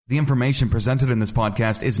The information presented in this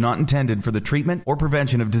podcast is not intended for the treatment or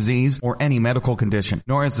prevention of disease or any medical condition,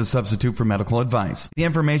 nor as a substitute for medical advice. The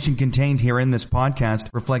information contained here in this podcast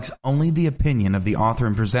reflects only the opinion of the author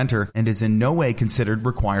and presenter and is in no way considered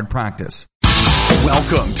required practice.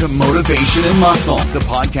 Welcome to Motivation and Muscle, the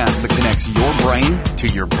podcast that connects your brain to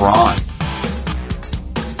your brawn.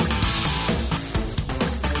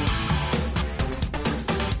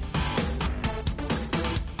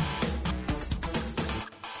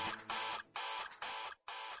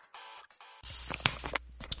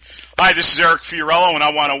 Hi, this is Eric Fiorillo, and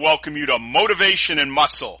I want to welcome you to Motivation and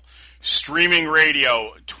Muscle, streaming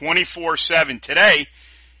radio 24/7. Today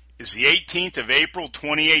is the 18th of April,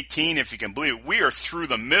 2018. If you can believe it, we are through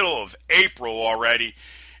the middle of April already,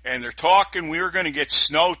 and they're talking we're going to get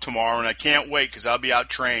snow tomorrow, and I can't wait because I'll be out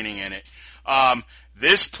training in it.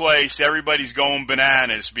 This place, everybody's going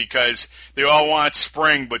bananas because they all want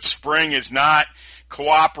spring, but spring is not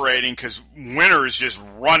cooperating because winter is just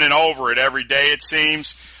running over it every day, it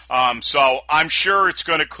seems. So I'm sure it's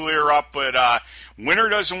going to clear up, but winter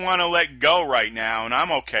doesn't want to let go right now, and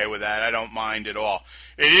I'm okay with that. I don't mind at all.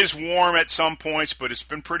 It is warm at some points, but it's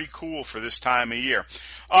been pretty cool for this time of year.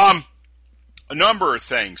 A number of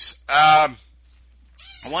things. I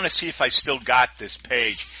want to see if I still got this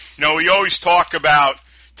page. You know, we always talk about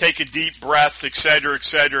take a deep breath, et cetera, et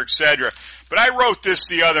cetera, et cetera. But I wrote this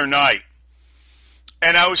the other night,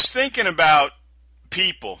 and I was thinking about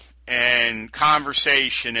people and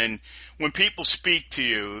conversation, and when people speak to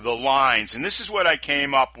you, the lines, and this is what I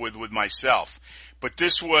came up with myself, but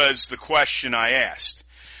this was the question I asked.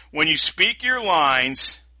 When you speak your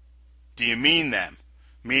lines, do you mean them?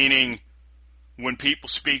 Meaning, when people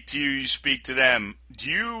speak to you, you speak to them. Do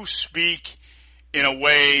you speak in a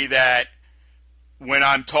way that when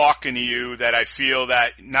I'm talking to you, that I feel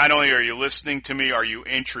that not only are you listening to me, are you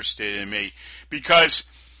interested in me? Because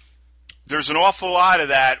there's an awful lot of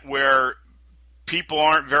that where people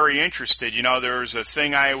aren't very interested. You know, there's a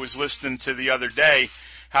thing I was listening to the other day,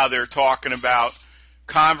 how they're talking about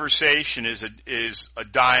conversation is a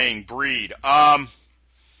dying breed. I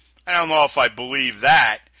don't know if I believe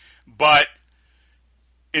that, but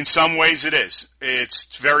in some ways it is.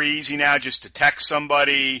 It's very easy now just to text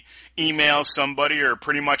somebody, email somebody, or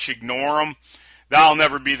pretty much ignore them. That'll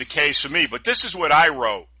never be the case with me. But this is what I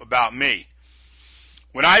wrote about me.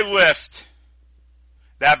 When I lift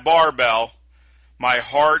that barbell, my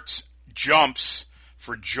heart jumps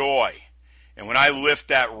for joy. And when I lift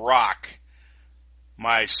that rock,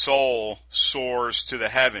 my soul soars to the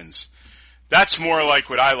heavens. That's more like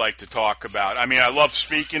what I like to talk about. I mean, I love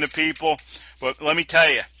speaking to people, but let me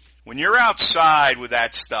tell you, when you're outside with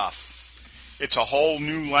that stuff, it's a whole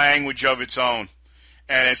new language of its own.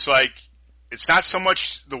 And it's like, it's not so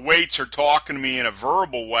much the weights are talking to me in a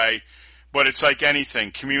verbal way, but it's like anything.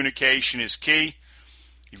 Communication is key.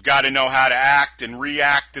 You've got to know how to act and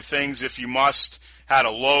react to things if you must, how to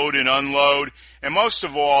load and unload. And most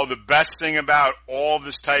of all, the best thing about all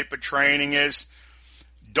this type of training is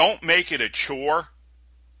don't make it a chore.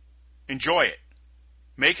 Enjoy it.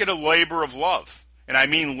 Make it a labor of love. And I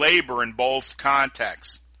mean labor in both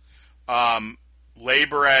contexts.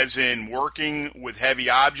 Labor as in working with heavy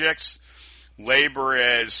objects. Labor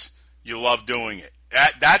as you love doing it.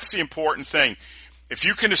 That's the important thing. If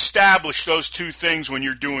you can establish those two things when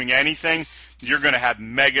you're doing anything, you're going to have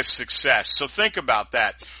mega success. So think about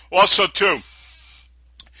that. Also, too,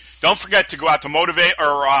 don't forget to go out to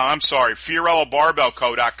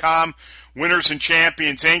FiorilloBarbellCo.com. Winners and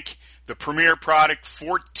Champions, Inc., the premier product,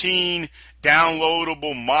 14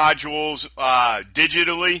 downloadable modules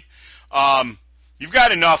digitally. You've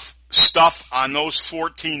got enough stuff on those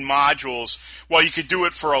 14 modules. Well, you could do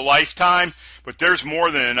it for a lifetime, but there's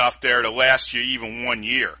more than enough there to last you even 1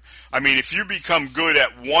 year. I mean, if you become good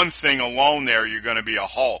at one thing alone there, you're going to be a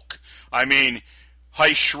Hulk. I mean,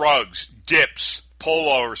 high shrugs, dips,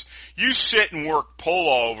 pullovers. You sit and work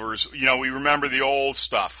pullovers. You know, we remember the old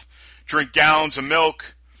stuff. Drink gallons of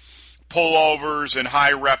milk, pullovers, and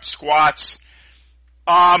high rep squats.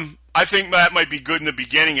 I think that might be good in the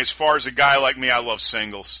beginning. As far as a guy like me, I love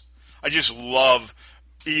singles. I just love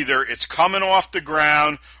either it's coming off the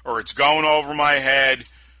ground or it's going over my head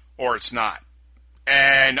or it's not.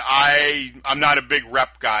 And I'm not a big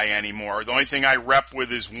rep guy anymore. The only thing I rep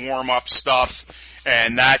with is warm-up stuff,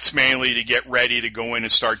 and that's mainly to get ready to go in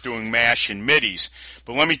and start doing mash and middies.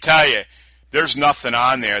 But let me tell you, there's nothing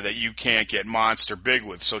on there that you can't get monster big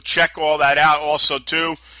with. So check all that out. Also,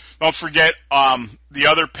 too, don't forget the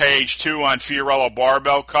other page, too, on Fiorillo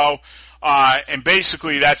Barbell Co. And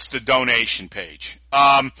basically, that's the donation page.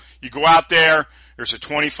 You go out there, there's a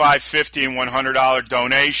 $25, $50, and $100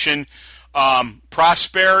 donation.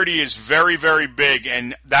 Prosperity is very, very big,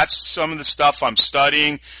 and that's some of the stuff I'm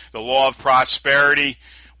studying, the law of prosperity.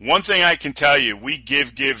 One thing I can tell you, we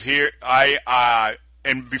give here.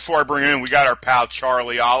 And before I bring him in, we got our pal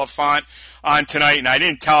Charlie Oliphant on tonight, and I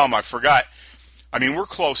didn't tell him, I forgot. I mean, we're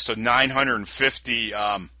close to 950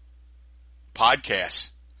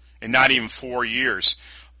 podcasts in not even 4 years.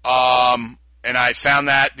 And I found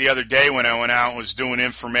that the other day when I went out and was doing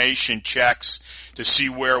information checks to see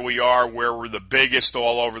where we are, where we're the biggest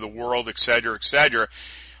all over the world, et cetera, et cetera.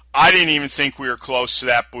 I didn't even think we were close to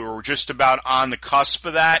that, but we were just about on the cusp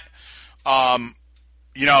of that.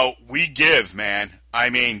 You know, we give, man. I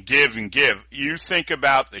mean, give and give. You think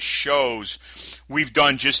about the shows we've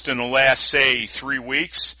done just in the last, say, 3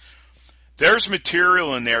 weeks. There's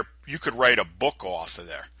material in there. You could write a book off of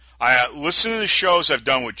there. I listen to the shows I've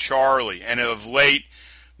done with Charlie, and of late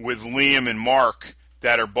with Liam and Mark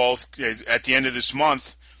that are both, at the end of this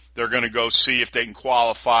month, they're going to go see if they can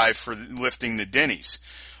qualify for lifting the Dinnies.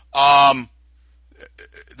 I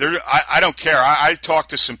don't care. I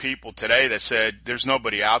talked to some people today that said there's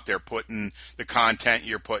nobody out there putting the content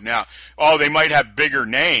you're putting out. Oh, they might have bigger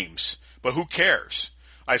names, but who cares?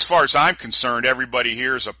 As far as I'm concerned, everybody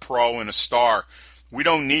here is a pro and a star.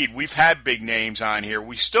 We've had big names on here.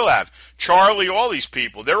 We still have Charlie, all these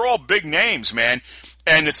people. They're all big names, man.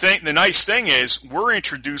 And the nice thing is we're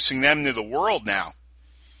introducing them to the world now.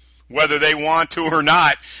 Whether they want to or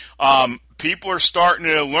not, people are starting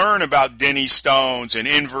to learn about Dinnie stones and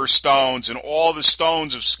inverse stones and all the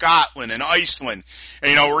stones of Scotland and Iceland.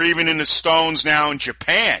 And, you know, we're even in the stones now in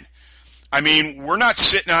Japan. I mean, we're not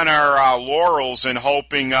sitting on our laurels and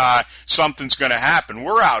hoping something's going to happen.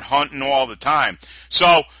 We're out hunting all the time.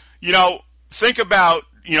 So, you know, think about,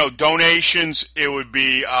 you know, donations. It would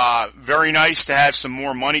be very nice to have some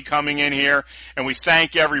more money coming in here. And we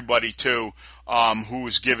thank everybody, too, who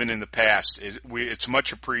has given in the past. It's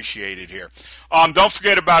much appreciated here. Don't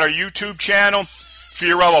forget about our YouTube channel,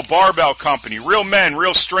 Fiorillo Barbell Company. Real men,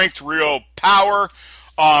 real strength, real power.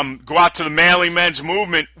 Go out to the Manly Men's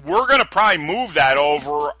Movement. We're going to probably move that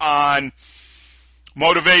over on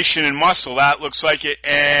Motivation and Muscle. That looks like it.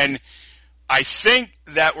 And I think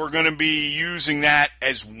that we're going to be using that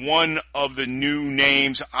as one of the new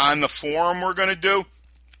names on the forum we're going to do.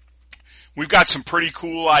 We've got some pretty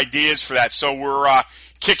cool ideas for that. So we're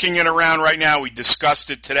kicking it around right now. We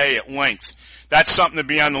discussed it today at length. That's something to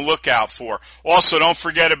be on the lookout for. Also, don't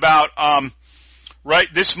forget about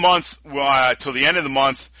right this month till the end of the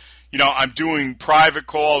month, you know, I'm doing private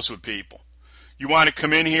calls with people. You want to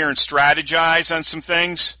come in here and strategize on some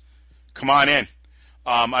things? Come on in.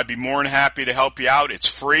 I'd be more than happy to help you out. It's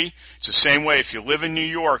free. It's the same way if you live in New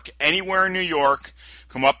York, anywhere in New York,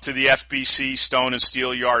 come up to the FBC Stone and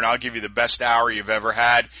Steel Yard, and I'll give you the best hour you've ever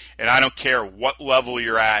had. And I don't care what level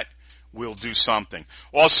you're at. We'll do something.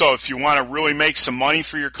 Also, if you want to really make some money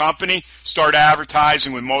for your company, start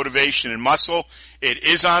advertising with Motivation and Muscle. It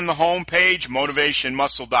is on the homepage,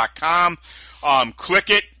 motivationmuscle.com. Click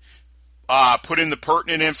it, put in the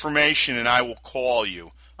pertinent information, and I will call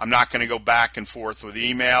you. I'm not going to go back and forth with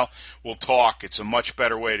email. We'll talk. It's a much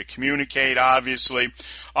better way to communicate, obviously.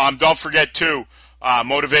 Don't forget, too,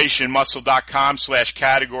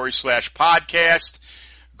 motivationmuscle.com/category/podcast.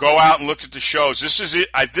 Go out and look at the shows. This is it.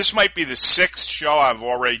 This might be the 6th show I've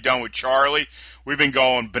already done with Charlie. We've been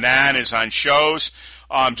going bananas on shows.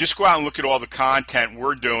 Just go out and look at all the content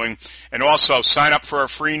we're doing. And also sign up for our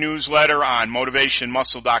free newsletter on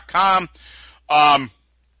motivationmuscle.com. I'm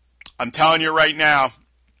telling you right now,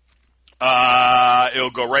 it'll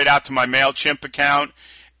go right out to my MailChimp account.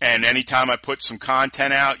 And anytime I put some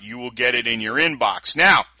content out, you will get it in your inbox.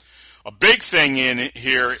 Now, a big thing in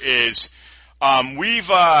here is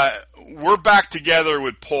we're back together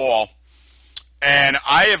with Paul, and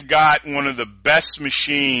I have got one of the best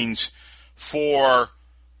machines for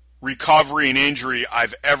recovery and injury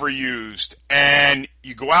I've ever used. And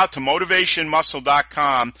you go out to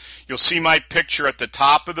motivationmuscle.com, you'll see my picture at the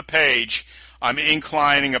top of the page. I'm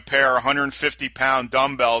inclining a pair of 150-pound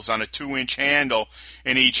dumbbells on a 2-inch handle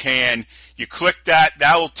in each hand. You click that,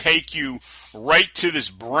 that will take you right to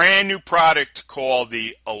this brand new product called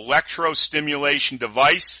the electrostimulation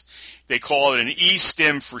device. They call it an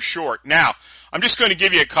E-Stim for short. Now, I'm just going to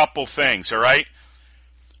give you a couple things, all right?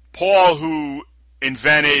 Paul, who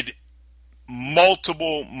invented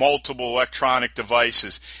multiple electronic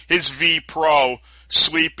devices, his V Pro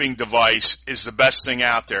sleeping device is the best thing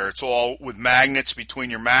out there. It's all with magnets between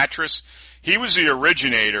your mattress. He was the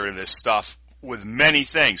originator of this stuff with many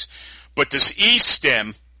things. But this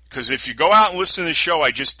E-Stim, because if you go out and listen to the show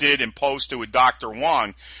I just did and posted with Dr.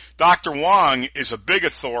 Wong is a big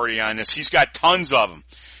authority on this. He's got tons of them.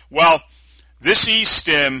 Well, This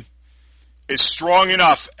E-stim is strong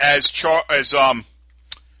enough, as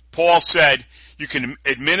Paul said, you can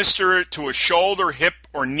administer it to a shoulder, hip,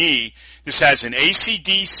 or knee. This has an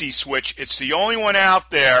AC/DC switch. It's the only one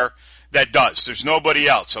out there that does. There's nobody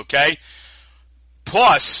else, okay?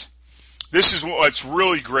 Plus, this is what's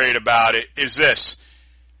really great about it, is this.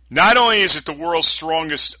 Not only is it the world's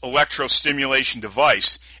strongest electrostimulation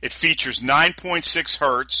device, it features 9.6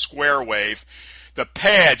 hertz square wave. The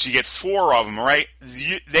pads, you get 4 of them, right?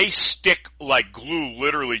 They stick like glue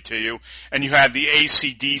literally to you, and you have the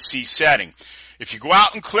AC/DC setting. If you go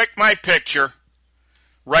out and click my picture,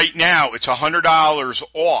 right now it's $100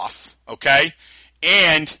 off, okay?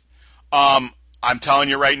 And I'm telling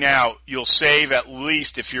you right now, you'll save at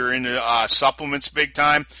least, if you're into supplements big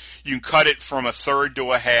time, you can cut it from a third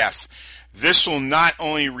to a half. This will not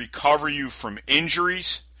only recover you from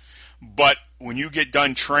injuries, but when you get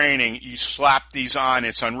done training, you slap these on,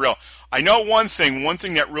 it's unreal. I know one thing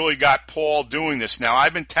that really got Paul doing this. Now,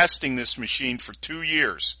 I've been testing this machine for 2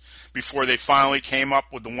 years before they finally came up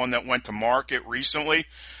with the one that went to market recently.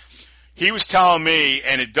 He was telling me,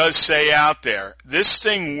 and it does say out there, this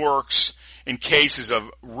thing works in cases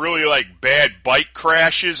of really like bad bike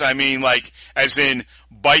crashes. I mean, like, as in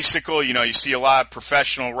bicycle, you know, you see a lot of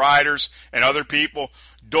professional riders and other people,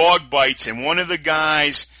 dog bites, and one of the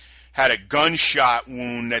guys had a gunshot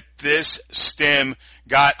wound that this stim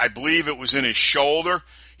got. I believe it was in his shoulder.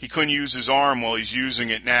 He couldn't use his arm while he's using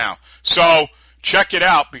it now. So check it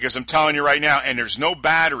out, because I'm telling you right now, and there's no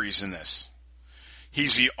batteries in this.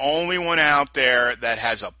 He's the only one out there that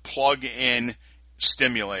has a plug-in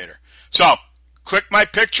stimulator. So click my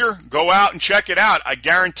picture, go out and check it out. I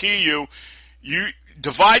guarantee you, you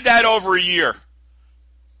divide that over a year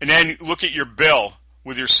and then look at your bill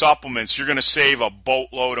with your supplements. You're going to save a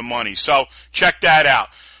boatload of money. So check that out.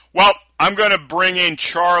 Well, I'm going to bring in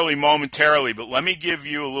Charlie momentarily, but let me give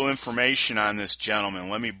you a little information on this gentleman.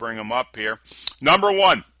 Let me bring him up here. Number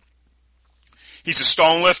one, he's a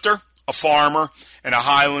stone lifter, a farmer, and a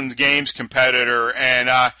Highland Games competitor. And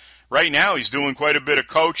right now he's doing quite a bit of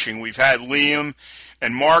coaching. We've had Liam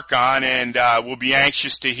and Mark on, and we'll be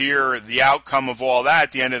anxious to hear the outcome of all that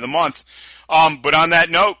at the end of the month. But on that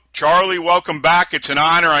note, Charlie, welcome back. It's an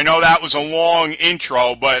honor. I know that was a long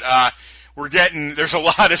intro, but there's a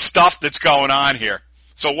lot of stuff that's going on here.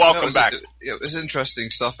 So welcome back. It was interesting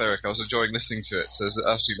stuff, Eric. I was enjoying listening to it, so there's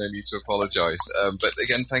absolutely no need to apologize. But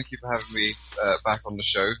again, thank you for having me back on the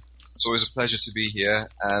show. It's always a pleasure to be here,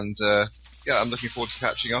 and I'm looking forward to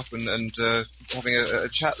catching up and having a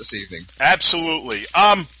chat this evening. Absolutely.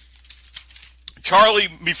 Charlie,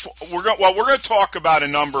 we're going to talk about a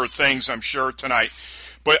number of things, I'm sure, tonight.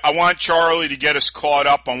 But I want Charlie to get us caught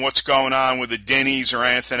up on what's going on with the Dinnies or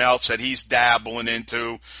anything else that he's dabbling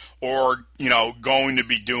into or, going to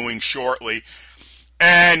be doing shortly.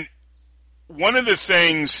 And one of the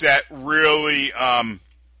things that really I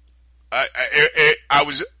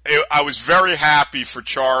was very happy for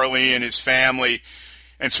Charlie and his family,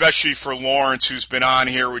 and especially for Lawrence, who's been on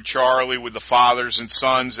here with Charlie with the fathers and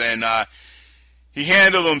sons, and he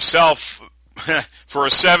handled himself. For a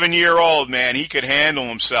 7-year-old, man, he could handle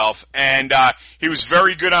himself, and he was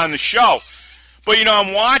very good on the show. But,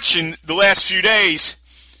 I'm watching the last few days,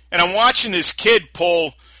 and I'm watching this kid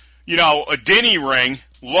pull, a Dinny ring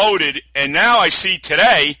loaded, and now I see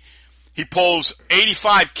today he pulls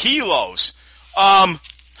 85 kilos. I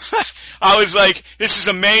was like, this is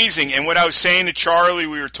amazing. And what I was saying to Charlie,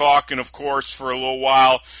 we were talking, of course, for a little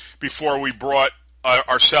while before we brought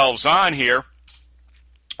ourselves on here.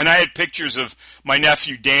 And I had pictures of my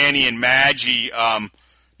nephew Danny and Maggie,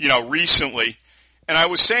 recently. And I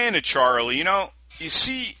was saying to Charlie, you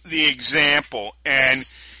see the example and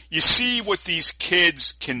you see what these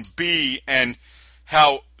kids can be and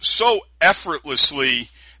how so effortlessly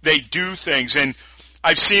they do things. And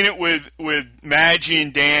I've seen it with Maggie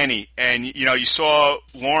and Danny. And, you saw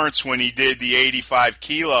Lawrence when he did the 85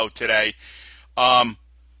 kilo today, the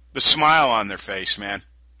smile on their face, man.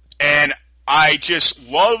 And I just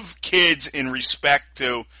love kids in respect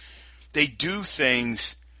to they do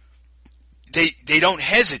things. They don't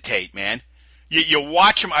hesitate, man. You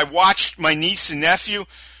watch them. I watched my niece and nephew.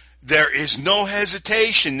 There is no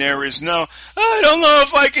hesitation. There is no, I don't know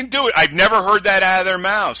if I can do it. I've never heard that out of their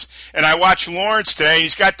mouths. And I watched Lawrence today. And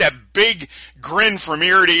he's got that big grin from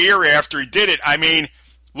ear to ear after he did it. I mean,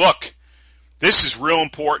 look, this is real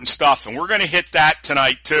important stuff. And we're going to hit that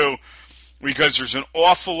tonight too, because there's an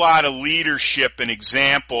awful lot of leadership and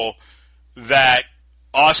example that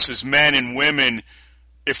us as men and women,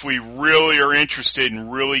 if we really are interested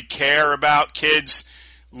and really care about kids,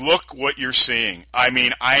 look what you're seeing. I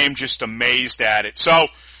mean, I am just amazed at it. So,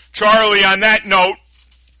 Charlie, on that note,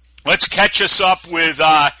 let's catch us up with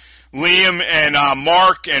Liam and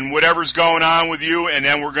Mark and whatever's going on with you, and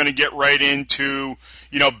then we're going to get right into,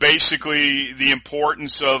 basically the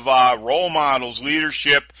importance of role models,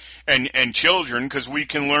 leadership, and children, because we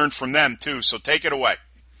can learn from them too. So take it away.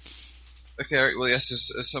 Okay, Eric. Well, yes,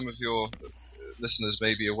 as some of your listeners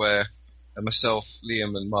may be aware, myself,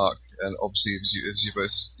 Liam, and Mark, and obviously, as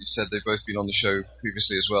you said, they've both been on the show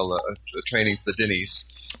previously as well, training for the Dinnies,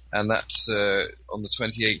 and that's on the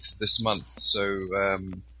 28th of this month. So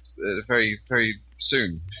very, very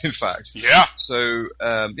soon, in fact. Yeah. So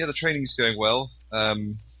the training's going well.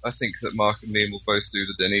 I think that Mark and Liam will both do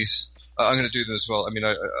the Dinnies. I'm going to do them as well. I mean,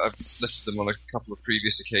 I've lifted them on a couple of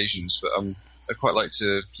previous occasions, but I'd quite like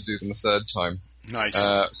to do them a third time. Nice.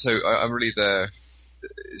 So I'm really there,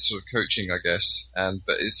 sort of coaching, I guess.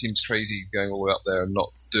 But it seems crazy going all the way up there and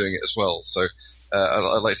not doing it as well. So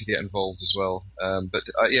I'd like to get involved as well.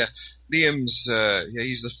 Liam's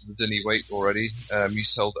he's lifted the Dinny weight already.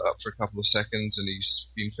 He's held it up for a couple of seconds and he's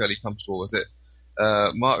been fairly comfortable with it.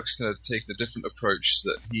 Mark's kind of taken a different approach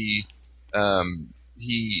that he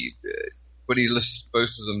when he lifts both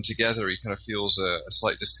of them together, he kind of feels a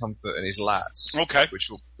slight discomfort in his lats. Okay. Which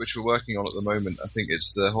we're working on at the moment. I think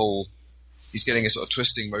it's the whole. He's getting a sort of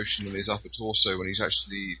twisting motion in his upper torso when he's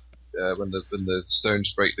actually when the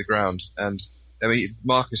stones break the ground. And I mean,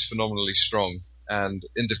 Mark is phenomenally strong, and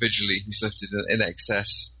individually he's lifted in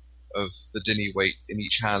excess of the Dinny weight in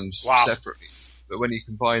each hand separately. But when you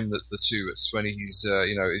combine the two, it's when he's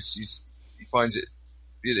he finds it.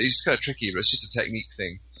 It's kind of tricky, but it's just a technique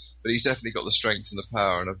thing. But he's definitely got the strength and the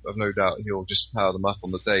power, and I've no doubt he'll just power them up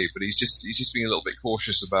on the day. But he's just being a little bit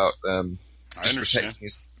cautious about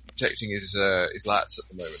protecting his lats at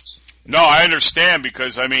the moment. No, I understand,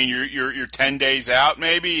 because I mean you're 10 days out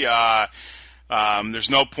maybe. There's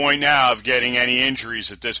no point now of getting any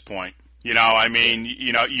injuries at this point. I mean,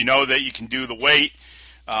 you know that you can do the weight.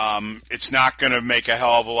 It's not going to make a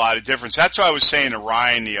hell of a lot of difference. That's what I was saying to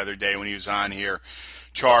Ryan the other day when he was on here,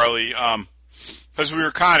 Charlie, because we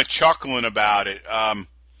were kind of chuckling about it.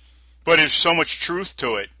 But there's so much truth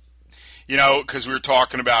to it, because we were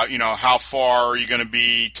talking about, how far are you going to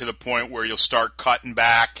be to the point where you'll start cutting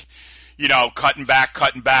back, cutting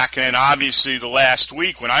back. And then obviously the last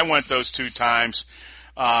week when I went those 2 times,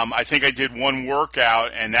 I think I did one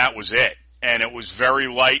workout and that was it. And it was very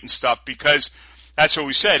light and stuff, because that's what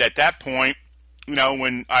we said at that point.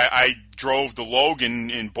 When I drove the Logan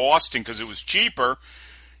in Boston because it was cheaper,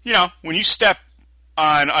 when you step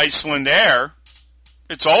on Iceland Air,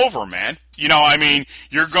 it's over, man. I mean,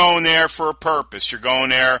 you're going there for a purpose. You're going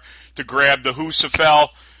there to grab the Husafell,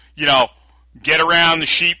 get around the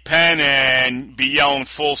sheep pen and be yelling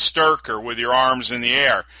full stirker with your arms in the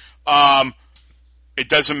air. It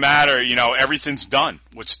doesn't matter, everything's done.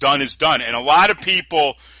 What's done is done. And a lot of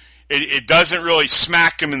people, it doesn't really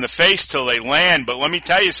smack them in the face till they land, but let me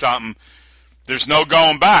tell you something. There's no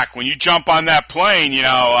going back. When you jump on that plane, you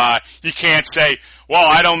can't say, well,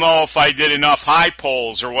 I don't know if I did enough high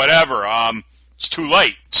pulls or whatever. It's too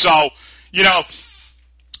late. So,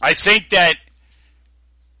 I think that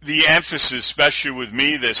the emphasis, especially with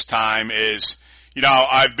me this time, is,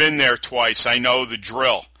 I've been there twice. I know the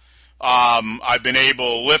drill. I've been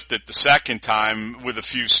able to lift it the second time with a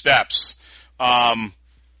few steps.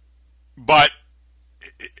 But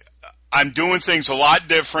I'm doing things a lot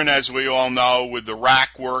different, as we all know, with the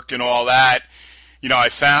rack work and all that.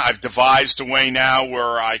 I've devised a way now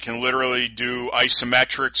where I can literally do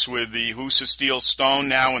isometrics with the Husa steel stone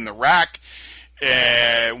now in the rack.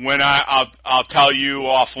 When I'll tell you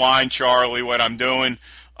offline, Charlie, what I'm doing.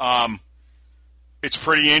 It's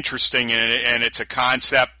pretty interesting, and it's a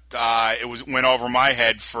concept. Went over my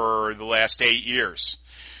head for the last 8 years.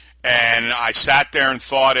 And I sat there and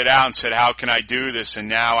thought it out and said, how can I do this? And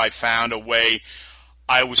now I found a way.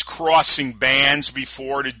 I was crossing bands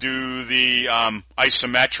before to do the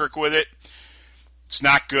isometric with it. It's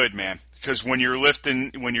not good, man. Because when you're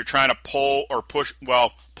lifting, when you're trying to pull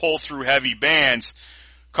through heavy bands,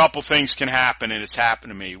 a couple things can happen, and it's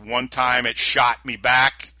happened to me. One time it shot me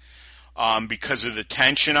back because of the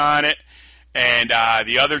tension on it. And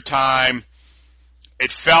the other time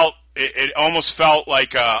it almost felt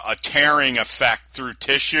like a tearing effect through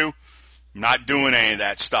tissue. I'm not doing any of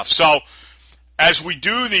that stuff. So as we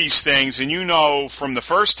do these things, and from the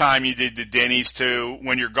first time you did the Dinnies to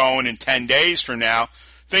when you're going in 10 days from now,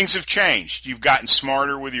 things have changed. You've gotten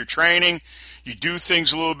smarter with your training. You do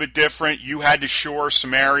things a little bit different. You had to shore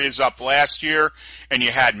some areas up last year, and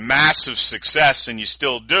you had massive success, and you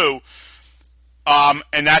still do.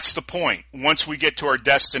 And that's the point. Once we get to our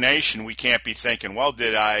destination, we can't be thinking, well,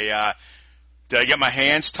 did I Did I get my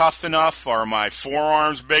hands tough enough? Are my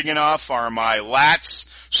forearms big enough? Are my lats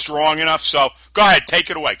strong enough? So go ahead, take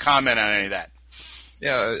it away. Comment on any of that.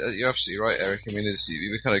 Yeah, you're absolutely right, Eric. I mean,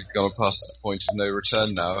 we're kind of gone past that point of no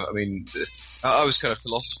return now. I mean, I was kind of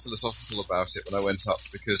philosophical about it when I went up,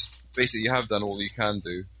 because basically you have done all you can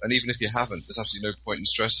do, and even if you haven't, there's absolutely no point in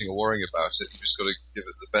stressing or worrying about it. You've just got to give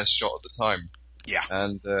it the best shot at the time. Yeah.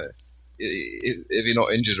 And if you're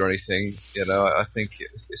not injured or anything, I think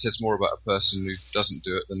it says more about a person who doesn't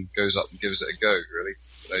do it than goes up and gives it a go, really.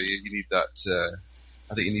 You need that,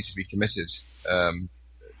 I think you need to be committed.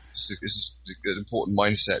 It's an important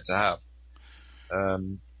mindset to have.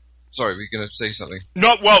 Sorry, were you going to say something?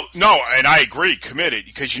 No, and I agree, committed.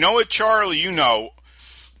 Because you know what, Charlie,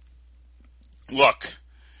 look,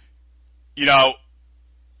 the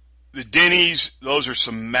Dinnies, those are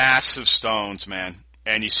some massive stones, man.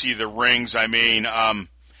 And you see the rings, I mean,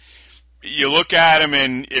 you look at them,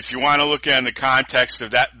 and if you want to look at it in the context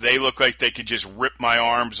of that, they look like they could just rip my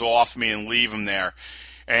arms off me and leave them there.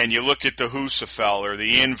 And you look at the Husafell or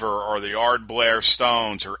the Inver or the Ard Blair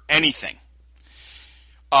stones or anything,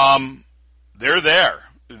 they're there.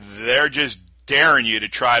 They're just daring you to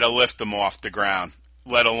try to lift them off the ground,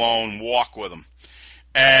 let alone walk with them.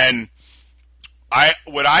 And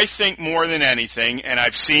what I think more than anything, and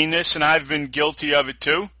I've seen this and I've been guilty of it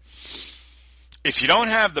too, if you don't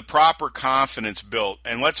have the proper confidence built,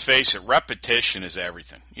 and let's face it, repetition is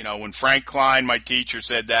everything. When Frank Klein, my teacher,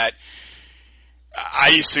 said that, I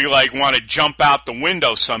used to want to jump out the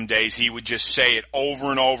window some days. He would just say it over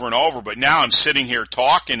and over and over. But now I'm sitting here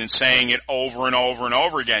talking and saying it over and over and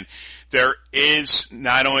over again. There is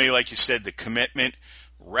not only, like you said, the commitment.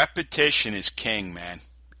 Repetition is king, man.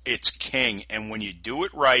 It's king. And when you do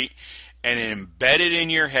it right and embed it in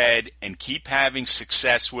your head and keep having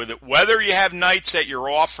success with it, whether you have nights that you're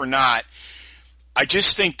off or not, I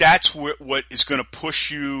just think that's what is going to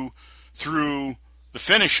push you through the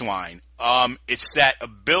finish line. It's that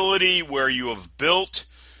ability where you have built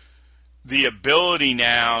the ability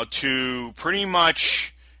now to pretty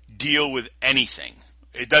much deal with anything.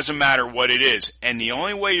 It doesn't matter what it is. And the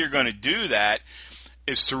only way you're going to do that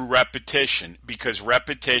is through repetition, because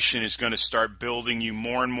repetition is going to start building you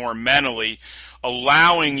more and more mentally,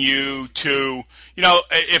 allowing you to,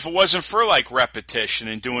 if it wasn't for repetition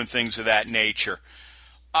and doing things of that nature,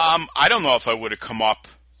 I don't know if I would have come up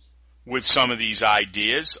with some of these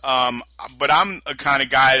ideas, but I'm a kind of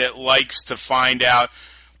guy that likes to find out,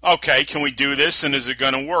 okay, can we do this, and is it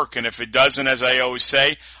going to work? And if it doesn't, as I always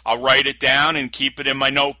say, I'll write it down and keep it in my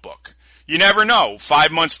notebook. You never know.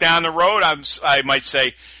 5 months down the road, I might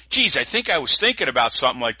say, geez, I think I was thinking about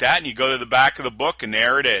something like that, and you go to the back of the book, and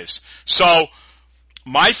there it is. So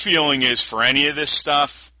my feeling is, for any of this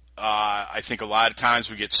stuff, I think a lot of times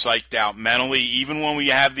we get psyched out mentally, even when we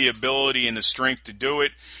have the ability and the strength to do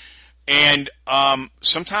it. And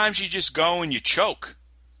sometimes you just go and you choke.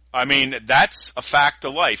 I mean, that's a fact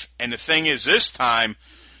of life. And the thing is, this time,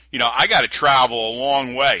 I got to travel a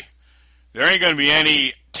long way. There ain't going to be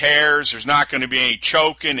any tears. There's not going to be any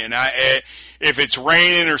choking. And if it's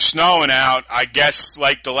raining or snowing out, I guess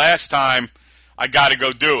like the last time, I got to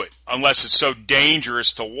go do it. Unless it's so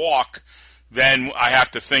dangerous to walk, then I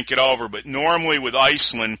have to think it over. But normally with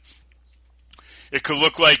Iceland, it could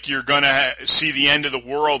look like you're going to see the end of the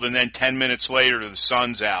world, and then 10 minutes later the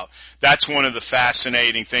sun's out. That's one of the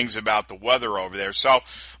fascinating things about the weather over there. So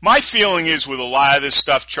my feeling is with a lot of this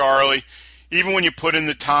stuff, Charlie, even when you put in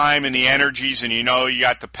the time and the energies and you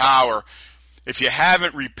got the power, if you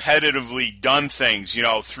haven't repetitively done things,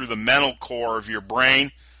 through the mental core of your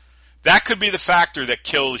brain, that could be the factor that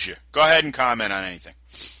kills you. Go ahead and comment on anything.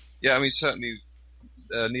 Yeah, I mean, certainly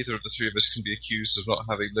neither of the three of us can be accused of not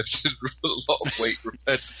having lifted a lot of weight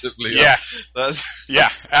repetitively. Yeah,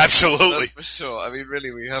 absolutely. That's for sure. I mean,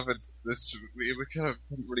 really, we haven't. We kind of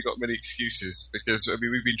haven't really got many excuses, because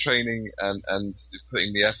we've been training and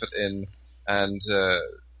putting the effort in, and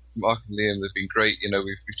Mark and Liam have been great.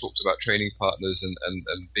 We've talked about training partners and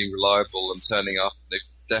being reliable and turning up. They've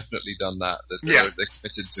definitely done that. They're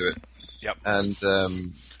committed to it. Yep. And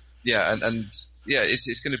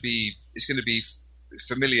it's going to be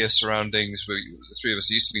familiar surroundings. The three of us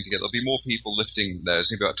are used to being together. There'll be more people lifting there. There's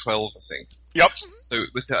going to be about 12, I think. Yep. So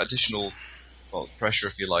with that additional pressure,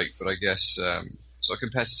 if you like, but I guess sort of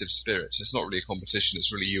competitive spirit. It's not really a competition.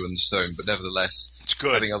 It's really you and the stone. But nevertheless, it's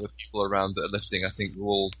good. Having other people around that are lifting, I think we'll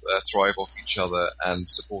all thrive off each other and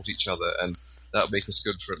support each other, and that'll make us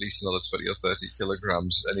good for at least another 20 or 30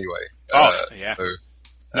 kilograms anyway. Yeah. So,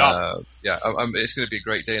 it's going to be a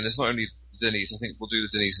great day, and it's not only Dinnies. I think we'll do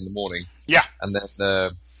the Dinnies in the morning. Yeah. And then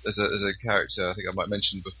there's a character I think I might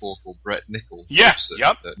mention before called Brett Nickel. Yeah.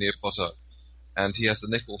 Near Potter. and he has the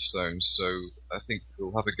nickel stones, so I think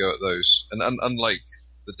we'll have a go at those. And unlike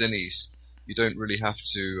the Dinnies, you don't really have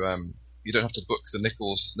to book the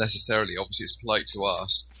nickels necessarily. Obviously, it's polite to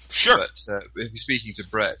ask. Sure. But if you're speaking to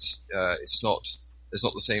Brett, there's not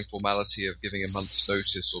the same formality of giving a month's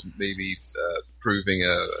notice or maybe proving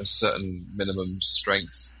a certain minimum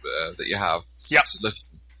strength that you have. Yep. To lift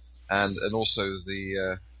them. And also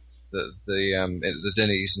the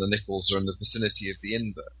Dinnies and the nickels are in the vicinity of the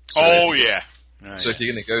invert. So if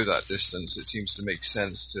you're going to go that distance, it seems to make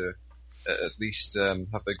sense to at least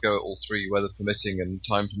have a go at all three, weather permitting and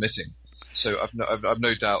time permitting. So I've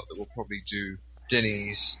no doubt that we'll probably do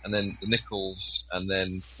Dinnies and then the nickels and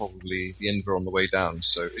then probably the Inver on the way down.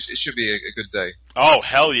 So it should be a good day. Oh,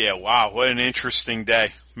 hell yeah. Wow. What an interesting day.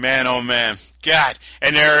 Man, oh man. God.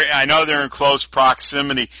 And I know they're in close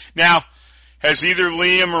proximity. Now, has either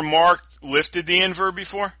Liam or Mark lifted the Inver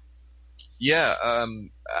before? Yeah.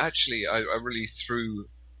 Actually, I really threw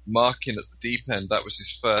Mark in at the deep end. That was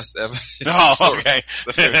his first ever. Oh, okay.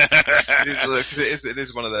 Because it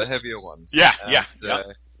is one of the heavier ones. Yeah,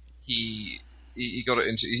 and, He got it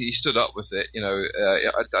into. He stood up with it.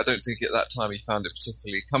 I don't think at that time he found it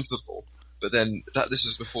particularly comfortable. But then this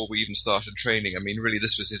was before we even started training. I mean, really,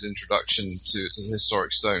 this was his introduction to the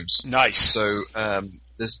historic stones. Nice. So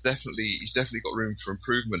he's definitely got room for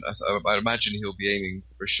improvement. I imagine he'll be aiming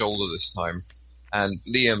for a shoulder this time. And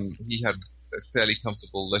Liam, he had a fairly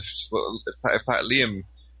comfortable lift. Well, in fact, Liam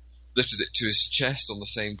lifted it to his chest on the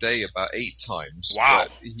same day about 8 times. Wow.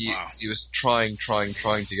 But he was trying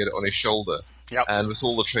to get it on his shoulder. Yep. And with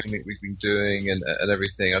all the training we've been doing and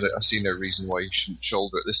everything, I see no reason why he shouldn't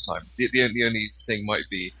shoulder it this time. The only thing might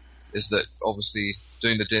be is that obviously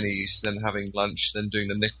doing the Dinnies, then having lunch, then doing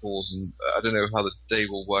the nickels, and I don't know how the day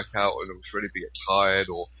will work out, and if we'll really be tired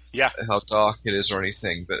or how dark it is or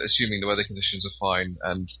anything. But assuming the weather conditions are fine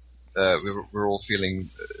and we're all feeling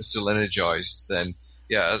still energized, then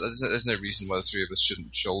there's no reason why the three of us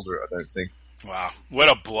shouldn't shoulder it, I don't think. Wow. What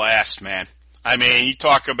a blast, man. I mean, you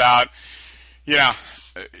talk about,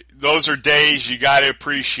 those are days you got to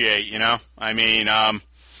appreciate, I mean,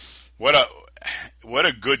 what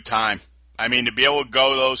a good time. I mean, to be able to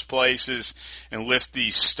go those places and lift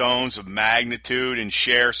these stones of magnitude and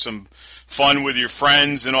share some fun with your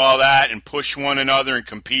friends and all that and push one another and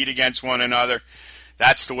compete against one another.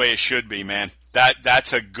 That's the way it should be, man.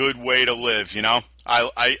 That's a good way to live,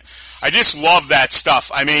 I just love that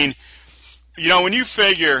stuff. I mean, when you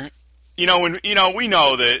figure, we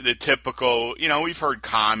know the typical, we've heard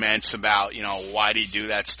comments about, why do you do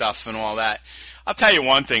that stuff and all that. I'll tell you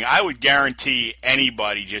one thing. I would guarantee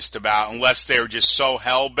anybody just about, unless they're just so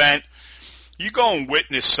hell-bent, you go and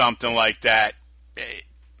witness something like that,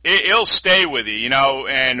 it'll stay with you,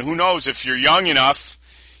 and who knows, if you're young enough,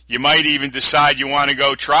 you might even decide you want to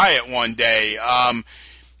go try it one day.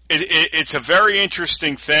 It's a very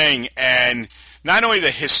interesting thing, and not only the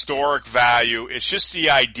historic value, it's just the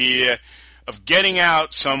idea of getting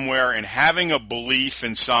out somewhere and having a belief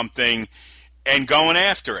in something and going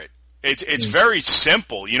after it. It's very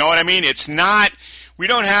simple, you know what I mean? It's not, we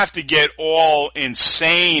don't have to get all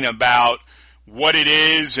insane about what it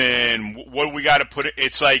is and what we got to put it.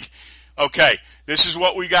 It's like, okay, this is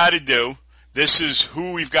what we got to do. This is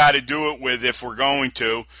who we've got to do it with if we're going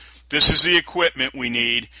to. This is the equipment we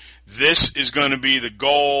need. This is going to be the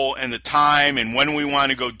goal and the time and when we want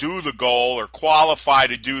to go do the goal or qualify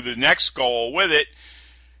to do the next goal with it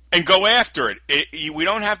and go after it. We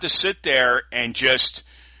don't have to sit there and just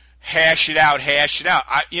hash it out.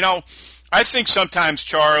 I think sometimes,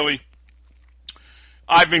 Charlie,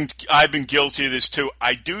 I've been guilty of this too.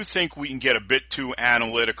 I do think we can get a bit too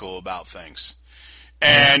analytical about things.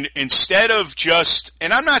 And instead of just,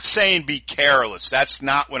 and I'm not saying be careless. That's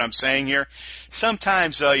not what I'm saying here.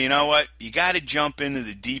 Sometimes, though, you know what? You got to jump into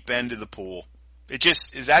the deep end of the pool. It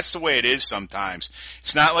just is. That's the way it is sometimes.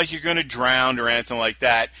 It's not like you're going to drown or anything like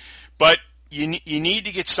that. But you need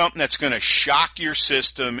to get something that's going to shock your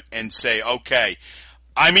system and say, okay,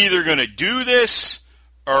 I'm either going to do this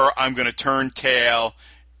or I'm going to turn tail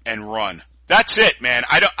and run. That's it, man.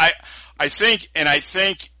 I think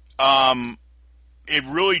it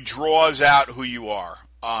really draws out who you are.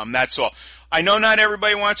 That's all. I know not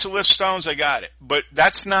everybody wants to lift stones. I got it. But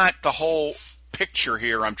that's not the whole picture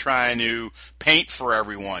here I'm trying to paint for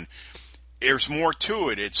everyone. There's more to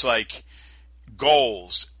it. It's like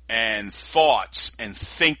goals and thoughts and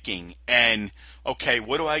thinking and, okay,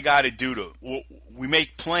 what do I got to do we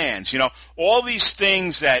make plans, all these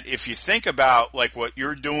things that if you think about like what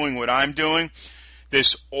you're doing, what I'm doing,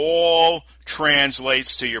 this all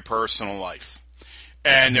translates to your personal life.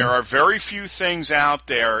 And there are very few things out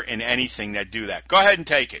there in anything that do that. Go ahead and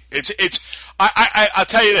take it. I'll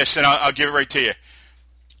tell you this, and I'll give it right to you.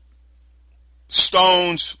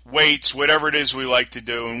 Stones, weights, whatever it is we like to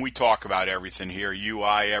do, and we talk about everything here, you,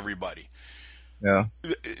 I, everybody. Yeah.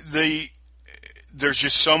 There's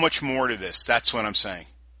just so much more to this. That's what I'm saying.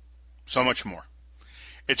 So much more.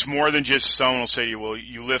 It's more than just someone will say to you, well,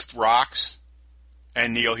 you lift rocks,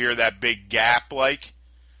 and you'll hear that big gap like.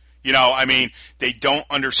 You know, I mean, they don't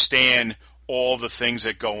understand all the things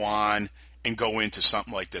that go on and go into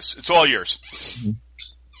something like this. It's all yours.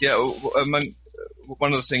 Yeah,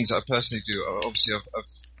 one of the things that I personally do, obviously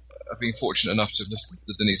I've been fortunate enough to lift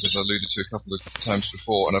the Denny's, as I alluded to a couple of times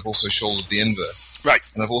before, and I've also shouldered the invert. Right.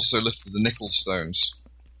 And I've also lifted the nickel stones.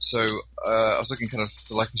 So I was looking kind of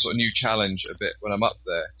for like a sort of new challenge a bit when I'm up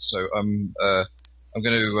there. So I'm going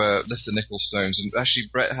to lift the nickel stones. And actually,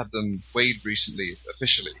 Brett had them weighed recently,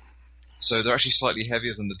 officially. So they're actually slightly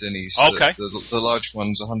heavier than the Denny's. Okay. The large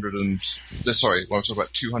one's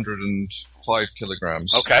 205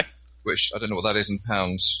 kilograms. Okay. Which I don't know what that is in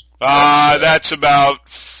pounds. That's about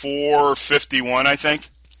 451, I think,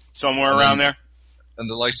 somewhere around there. And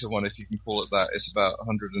the lighter one, if you can call it that, is about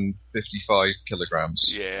 155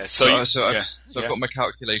 kilograms. Yeah. I've got my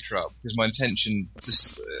calculator up because my intention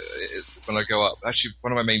when I go up, actually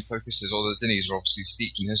one of my main focuses, although the Denny's are obviously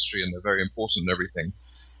steeped in history and they're very important and everything,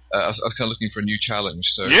 I was kind of looking for a new challenge.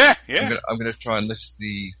 So I'm going to try and lift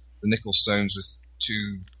the nickel stones with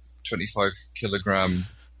 2 25 kilogram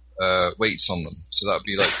weights on them. So that would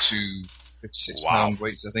be like 2 56-pound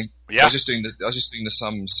weights, I think. Yeah. I was just doing the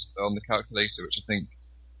sums on the calculator, which I think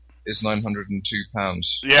is 902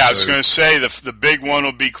 pounds. Yeah, I was going to say the big one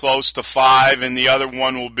will be close to 5, and the other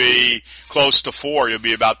one will be close to 4. You'll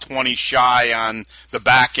be about 20 shy on the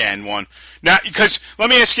back end one. Now, because let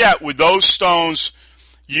me ask you, with those stones,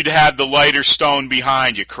 you'd have the lighter stone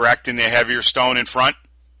behind you, correct, and the heavier stone in front.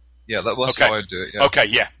 Yeah, that's how I do it. Yeah. Okay,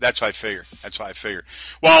 yeah, that's what I figured.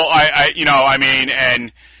 Well, I mean,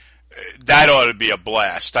 and that ought to be a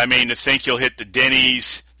blast. I mean, to think you'll hit the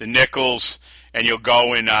Denny's, the nickels, and you'll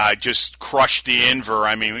go and just crush the Inver.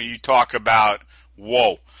 I mean, you talk about,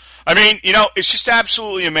 whoa. I mean, it's just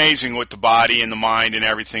absolutely amazing what the body and the mind and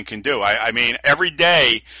everything can do. I mean, every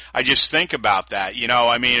day I just think about that.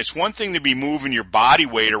 I mean, it's one thing to be moving your body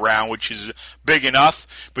weight around, which is big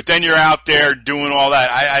enough, but then you're out there doing all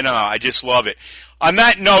that. I don't know. I just love it. On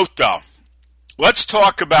that note, though, let's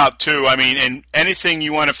talk about, too, I mean, and anything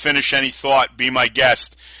you want to finish, any thought, be my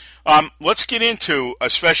guest. Let's get into,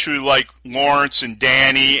 especially like Lawrence and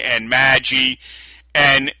Danny and Maggie,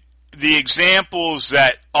 and the examples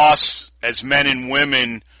that us as men and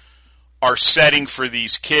women are setting for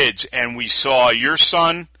these kids. And we saw your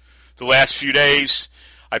son the last few days.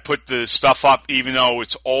 I put the stuff up, even though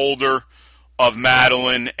it's older, of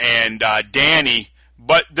Madeline and Danny,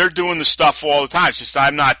 but they're doing the stuff all the time. It's just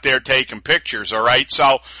I'm not there taking pictures, all right?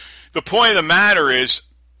 So the point of the matter is,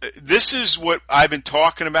 this is what I've been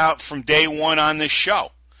talking about from day one on this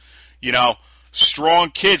show.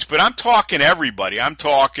 Strong kids, but I'm talking everybody. I'm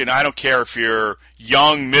talking, I don't care if you're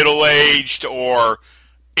young, middle-aged, or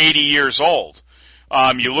 80 years old.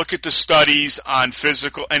 You look at the studies on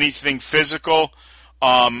anything physical,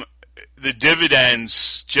 the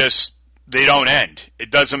dividends they don't end.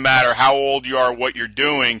 It doesn't matter how old you are, what you're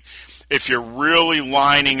doing. If you're really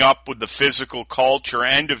lining up with the physical culture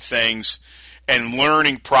end of things and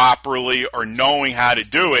learning properly or knowing how to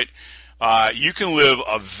do it, you can live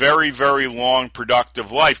a very, very long,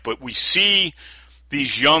 productive life. But we see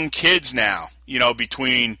these young kids now,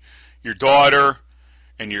 between your daughter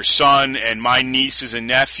and your son and my nieces and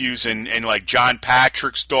nephews and like John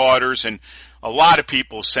Patrick's daughters, and a lot of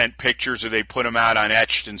people sent pictures or they put them out on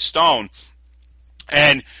Etched in Stone.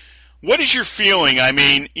 And what is your feeling? I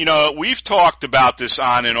mean, we've talked about this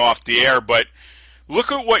on and off the air, but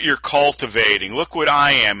look at what you're cultivating. Look what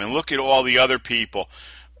I am, and look at all the other people.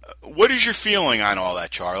 What is your feeling on all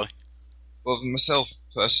that, Charlie? Well, for myself,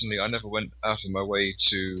 personally, I never went out of my way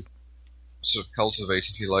to sort of cultivate,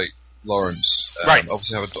 if you like, Lawrence. Right.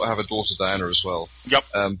 Obviously, I have a daughter, Diana, as well. Yep.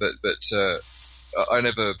 But I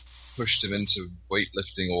never pushed him into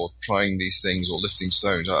weightlifting or trying these things or lifting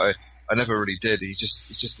stones. I never really did. It's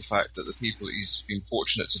just the fact that the people he's been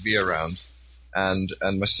fortunate to be around, and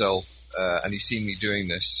myself, and he's seen me doing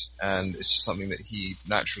this, and it's just something that he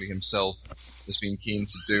naturally himself has been keen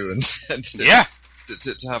to do and to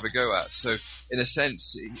have a go at. So in a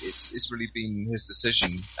sense, it's really been his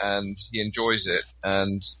decision, and he enjoys it,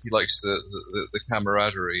 and he likes the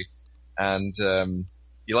camaraderie, and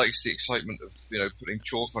he likes the excitement of, putting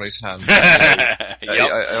chalk on his hand. Yep.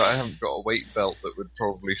 I haven't got a weight belt that would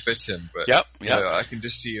probably fit him, but Yep. I can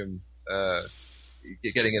just see him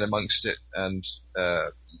getting in amongst it and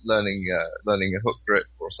learning a hook grip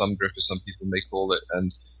or thumb grip, as some people may call it,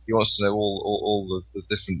 and he wants to know all the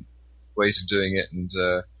different ways of doing it. And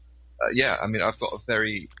I've got a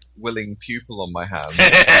very willing pupil on my hands.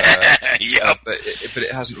 Yep. But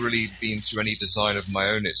it hasn't really been through any design of my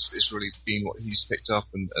own. It's really been what he's picked up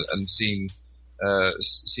and seen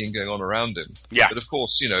going on around him. Yeah. But of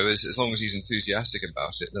course, as long as he's enthusiastic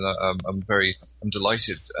about it, then I'm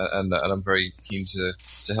delighted and I'm very keen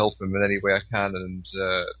to help him in any way I can and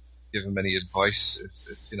give him any advice.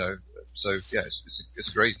 So yeah,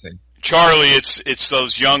 it's a great thing. Charlie, it's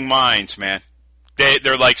those young minds, man.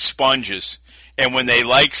 They're like sponges. And when they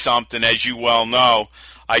like something, as you well know,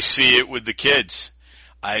 I see it with the kids.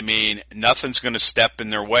 I mean, nothing's going to step in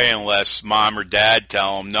their way unless mom or dad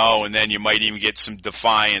tell them no, and then you might even get some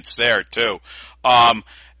defiance there, too.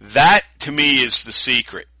 That, to me, is the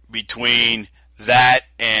secret between that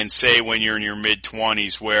and, say, when you're in your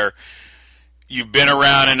mid-20s, where you've been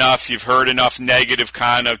around enough, you've heard enough negative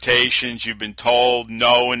connotations, you've been told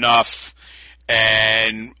no enough,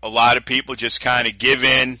 and a lot of people just kind of give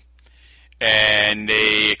in, and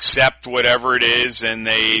they accept whatever it is, and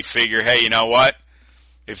they figure, hey, you know what?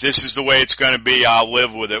 If this is the way it's going to be, I'll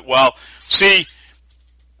live with it. Well, see,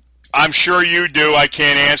 I'm sure you do. I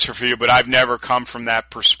can't answer for you, but I've never come from that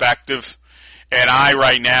perspective. And I,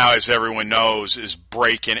 right now, as everyone knows, is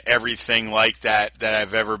breaking everything like that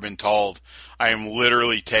I've ever been told. I am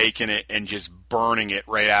literally taking it and just burning it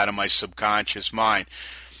right out of my subconscious mind.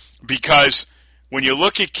 Because when you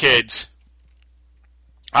look at kids,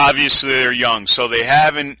 obviously they're young, so they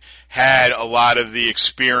haven't had a lot of the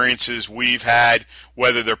experiences we've had,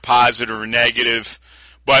 whether they're positive or negative.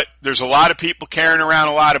 But there's a lot of people carrying around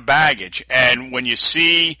a lot of baggage. And when you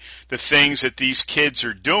see the things that these kids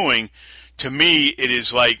are doing, to me, it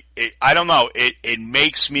is like, I don't know, it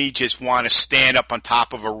makes me just want to stand up on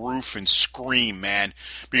top of a roof and scream, man,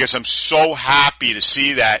 because I'm so happy to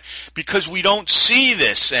see that, because we don't see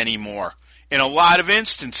this anymore in a lot of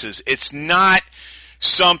instances. It's not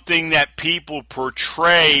something that people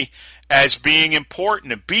portray as being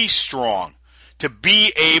important, to be strong, to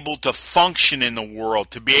be able to function in the world,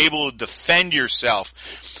 to be able to defend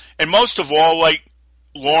yourself. And most of all, like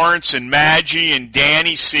Lawrence and Maggie and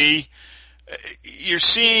Danny see, you're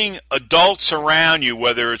seeing adults around you,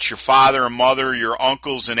 whether it's your father and mother, your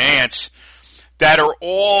uncles and aunts, that are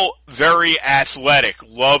all very athletic,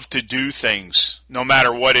 love to do things, no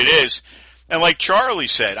matter what it is. And like Charlie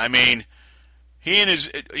said, I mean, he and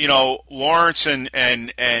his, Lawrence and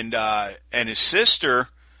his sister,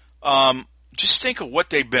 just think of what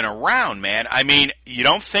they've been around, man. I mean, you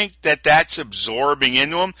don't think that that's absorbing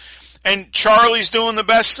into them? And Charlie's doing the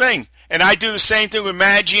best thing. And I do the same thing with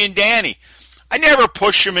Maggie and Danny. I never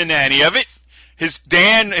push them into any of it.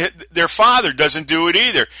 Their father doesn't do it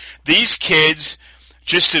either. These kids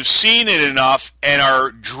just have seen it enough and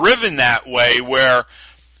are driven that way where,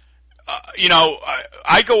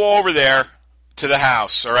 I go over there to the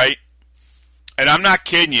house, all right? And I'm not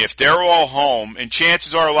kidding you. If they're all home, and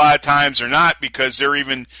chances are a lot of times they're not because they're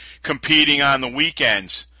even competing on the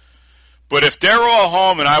weekends. But if they're all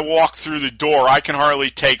home and I walk through the door, I can hardly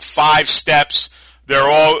take 5 steps. They're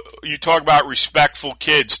all, you talk about respectful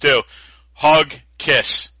kids too. Hug,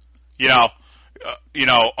 kiss.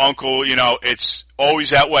 Uncle, it's always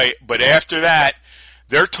that way. But after that,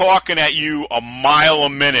 they're talking at you a mile a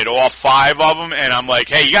minute, all 5 of them, and I'm like,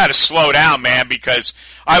 hey, you got to slow down, man, because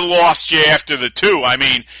I lost you after the 2. I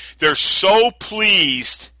mean, they're so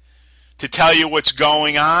pleased to tell you what's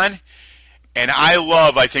going on, and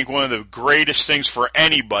I think one of the greatest things for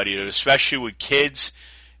anybody, especially with kids,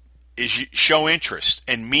 is you show interest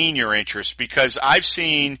and mean your interest, because I've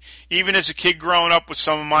seen, even as a kid growing up with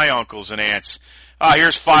some of my uncles and aunts,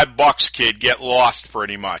 here's $5, kid, get lost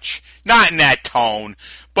pretty much. Not in that tone,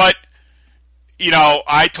 but,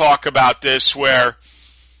 I talk about this where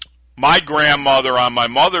my grandmother on my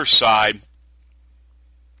mother's side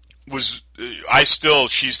she's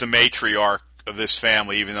the matriarch of this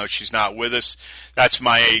family, even though she's not with us. That's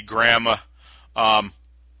my grandma.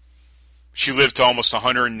 She lived to almost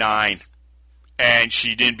 109, and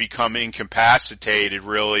she didn't become incapacitated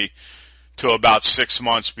really till about 6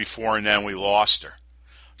 months before, and then we lost her.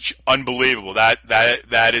 Unbelievable.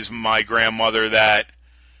 That is my grandmother that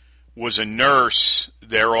was a nurse.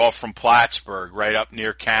 They're all from Plattsburgh, right up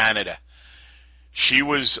near Canada. She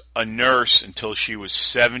was a nurse until she was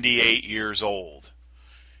 78 years old,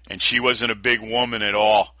 and she wasn't a big woman at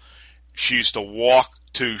all. She used to walk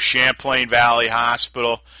to Champlain Valley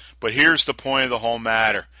Hospital. But here's the point of the whole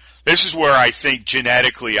matter. This is where I think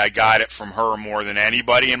genetically I got it from her more than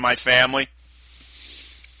anybody in my family.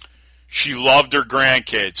 She loved her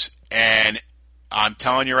grandkids, and I'm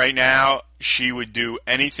telling you right now, she would do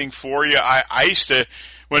anything for you. I used to,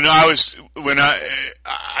 I'd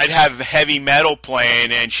have heavy metal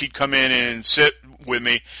playing, and she'd come in and sit with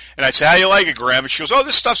me, and I'd say, "How you like it, Grandma?" She goes, "Oh,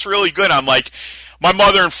 this stuff's really good." I'm like, my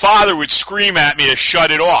mother and father would scream at me to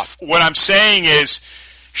shut it off. What I'm saying is,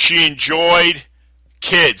 she enjoyed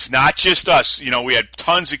kids, not just us. You know, we had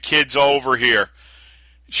tons of kids over here.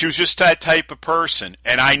 She was just that type of person,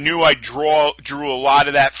 and I knew I drew a lot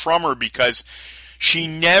of that from her because she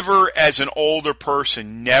never, as an older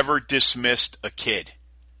person, never dismissed a kid.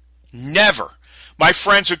 Never. My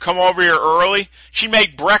friends would come over here early. She'd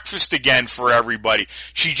make breakfast again for everybody.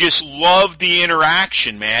 She just loved the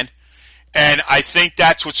interaction, man. And I think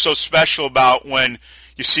that's what's so special about when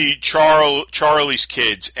you see Charlie's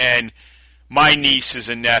kids and my nieces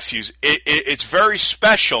and nephews. It's very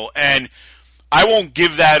special, and I won't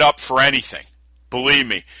give that up for anything. Believe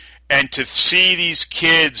me. And to see these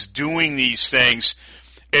kids doing these things,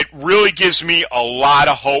 it really gives me a lot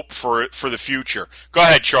of hope for the future. Go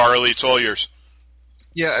ahead, Charlie. It's all yours.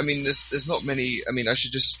 Yeah, I mean, there's not many. I mean, I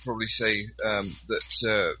should just probably say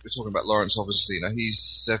that we're talking about Lawrence. Obviously, now he's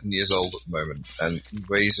 7 years old at the moment, and he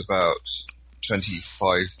weighs about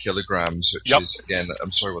 25 kilograms, which is, again,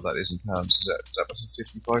 I'm sorry what that is in pounds. Is that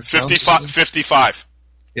 55 pounds? 55.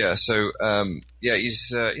 Yeah, so,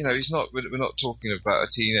 he's, he's not, we're not talking about a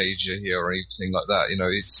teenager here or anything like that. You know,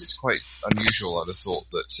 it's quite unusual, I'd have thought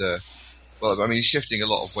that, he's shifting a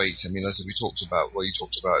lot of weight. I mean, as you talked about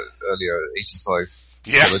earlier, 85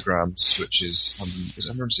 kilograms, which is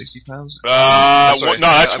 160 pounds? No,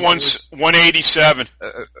 that's 187.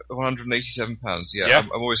 187 pounds, yeah.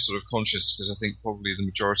 I'm always sort of conscious because I think probably the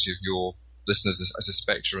majority of your listeners, I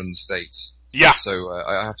suspect, are in the States. Yeah. So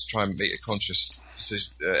I have to try and make a conscious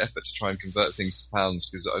effort to try and convert things to pounds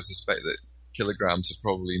because I suspect that kilograms are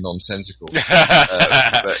probably nonsensical.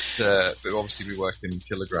 But obviously we work in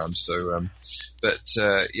kilograms. So,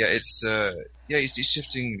 he's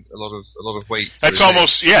shifting a lot of weight. That's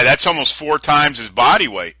almost 4 times his body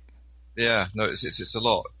weight. Yeah, no, it's a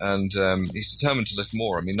lot, and he's determined to lift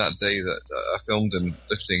more. I mean, that day that I filmed him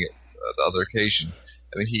lifting it, the other occasion.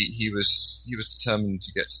 I mean, he was determined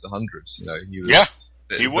to get to the hundreds. You know, he was. Yeah,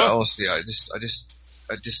 he was. Honestly, I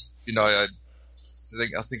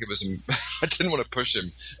think it was him. I didn't want to push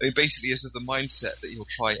him. I mean, basically, it's the mindset that he'll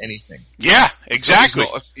try anything. Yeah, exactly.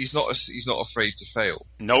 So he's not afraid to fail.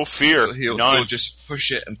 No fear. He'll just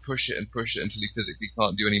push it and push it and push it until he physically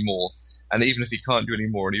can't do any more. And even if he can't do any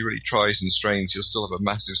more, and he really tries and strains, he'll still have a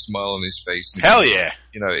massive smile on his face. And hell yeah!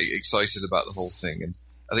 You know, excited about the whole thing. And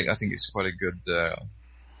I think it's quite a good.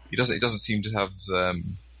 He doesn't seem to have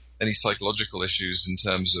any psychological issues in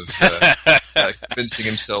terms of convincing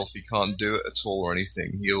himself he can't do it at all or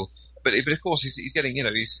anything. But of course he's getting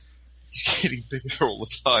he's getting bigger all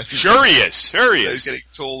the time. Sure he is. He's getting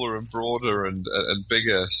taller and broader and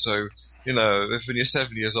bigger. So when you're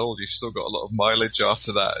 7 years old, you've still got a lot of mileage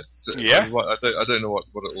after that. I don't know what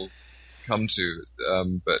it will come to,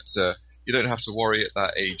 but. You don't have to worry at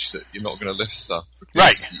that age that you're not going to lift stuff.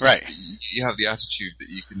 Right. You have the attitude that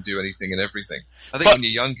you can do anything and everything. I think when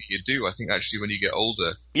you're younger, you do. I think actually when you get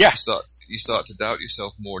older, you start to doubt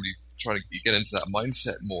yourself more, and you get into that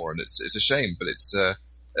mindset more, and it's a shame. But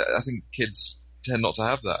I think kids tend not to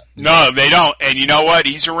have that. No, they don't. And you know what?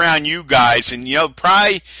 He's around you guys, and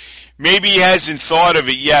probably maybe he hasn't thought of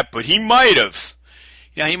it yet, but he might have.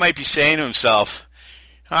 He might be saying to himself,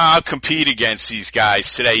 I'll compete against these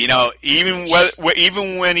guys today. Even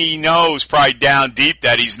when he knows probably down deep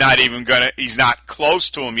that he's not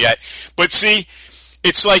close to him yet. But see,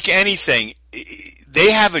 it's like anything.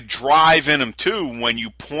 They have a drive in them too when you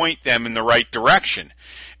point them in the right direction.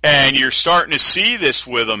 And you're starting to see this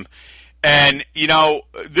with them. And,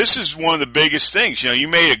 this is one of the biggest things. You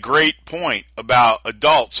made a great point about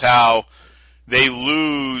adults, how they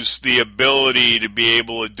lose the ability to be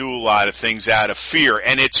able to do a lot of things out of fear,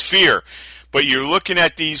 and it's fear. But you're looking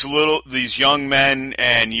at these young men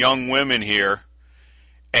and young women here,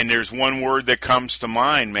 and there's one word that comes to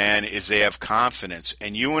mind, man, is they have confidence.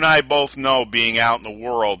 And you and I both know, being out in the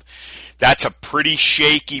world, that's a pretty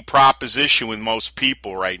shaky proposition with most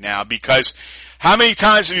people right now, because how many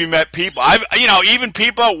times have you met people, even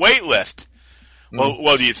people at weightlift,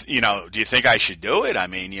 Well, do you think I should do it? I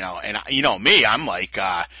mean, and me, I'm like,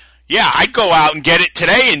 I'd go out and get it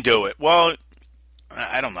today and do it. Well,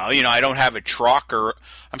 I don't know, I don't have a truck, or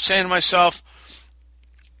I'm saying to myself,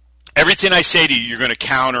 everything I say to you, you're going to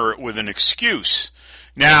counter it with an excuse.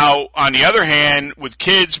 Now, on the other hand, with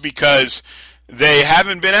kids, because they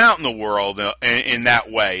haven't been out in the world in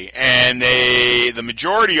that way, and the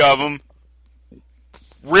majority of them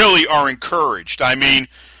really are encouraged. I mean,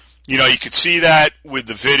 you know, you could see that with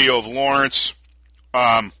the video of Lawrence,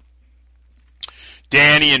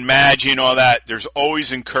 Danny and Maggie and all that. There's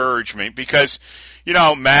always encouragement because, you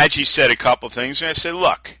know, Maggie said a couple things, and I said,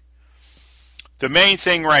 look, the main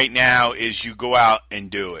thing right now is you go out and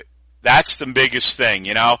do it. That's the biggest thing,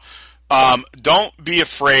 you know. Don't be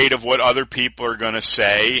afraid of what other people are going to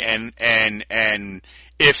say, and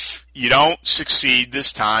if you don't succeed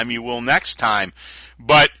this time, you will next time.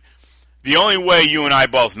 But the only way you and I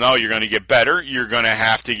both know you're going to get better, you're going to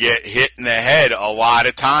have to get hit in the head a lot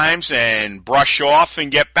of times and brush off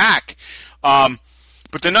and get back.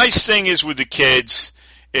 But the nice thing is with the kids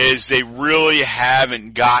is they really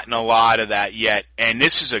haven't gotten a lot of that yet. And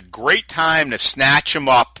this is a great time to snatch them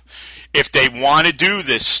up if they want to do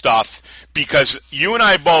this stuff, because you and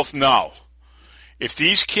I both know if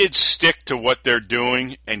these kids stick to what they're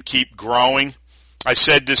doing and keep growing, I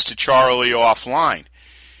said this to Charlie offline,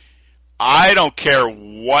 I don't care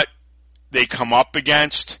what they come up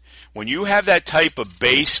against. When you have that type of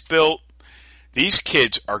base built, these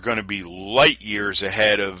kids are going to be light years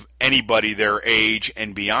ahead of anybody their age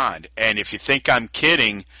and beyond. And if you think I'm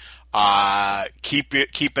kidding, keep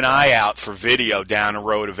an eye out for video down the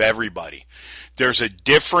road of everybody. There's a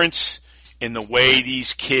difference in the way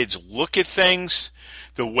these kids look at things,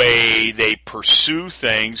 the way they pursue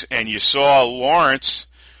things, and you saw Lawrence,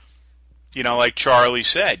 you know, like Charlie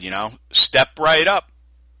said, you know, step right up.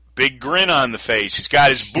 Big grin on the face. He's got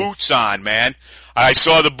his boots on, man. I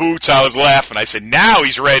saw the boots, I was laughing. I said, now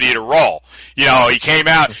he's ready to roll. You know, he came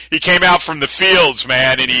out from the fields,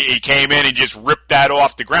 man, and he came in and just ripped that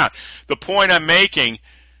off the ground. The point I'm making,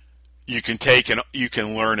 you can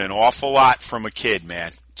learn an awful lot from a kid,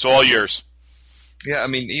 man. It's all yours. Yeah, I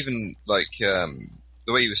mean, even like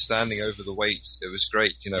the way he was standing over the weight, it was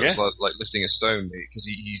great. You know, Yeah. It was like lifting a stone, because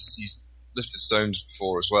he's lifted stones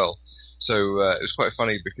before as well. So it was quite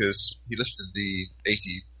funny because he lifted the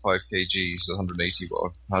 85 kgs, 180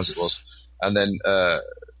 pounds it was, and then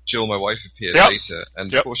Jill, my wife, appeared later,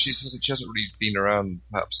 and of course she hasn't really been around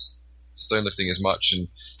perhaps stone lifting as much and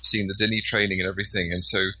seen the Dinny training and everything, and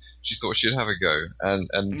so she thought she'd have a go, and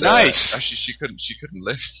nice. Actually she couldn't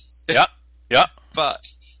lift. Yeah. But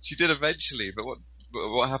she did eventually. But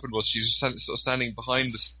what happened was she was sort of standing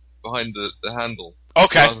behind the handle,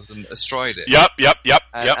 Okay. rather than astride it. Yep.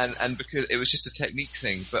 And because it was just a technique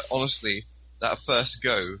thing, but honestly, that first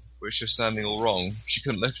go where she was standing all wrong, she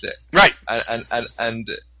couldn't lift it. Right. And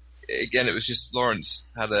again, it was just Lawrence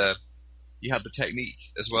had the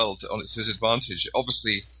technique as well to his advantage.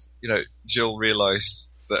 Obviously, you know, Jill realised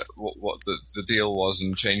that what the deal was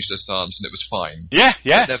and changed her stance, and it was fine. Yeah.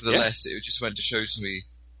 But nevertheless, it just went to show to me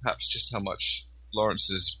perhaps just how much Lawrence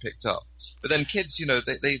has picked up. But then kids, you know,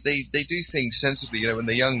 they do things sensibly. You know, when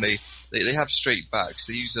they're young, they have straight backs.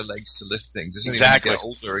 They use their legs to lift things. It's only when you get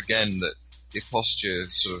older again that your posture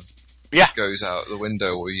sort of goes out the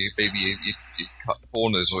window, or you cut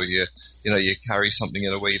corners, or you carry something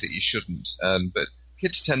in a way that you shouldn't. But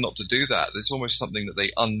kids tend not to do that. It's almost something that they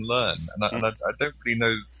unlearn, and I don't really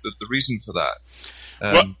know the reason for that.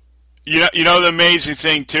 Well, you know the amazing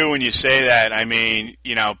thing too when you say that. I mean,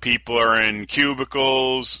 you know, people are in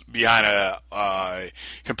cubicles behind a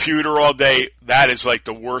computer all day. That is like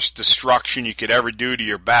the worst destruction you could ever do to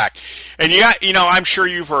your back. And I'm sure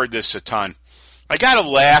you've heard this a ton. I gotta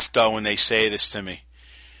laugh though when they say this to me.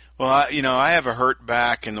 Well, I have a hurt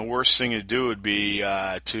back, and the worst thing to do would be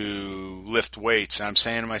to lift weights. And I'm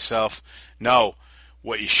saying to myself, no.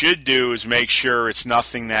 What you should do is make sure it's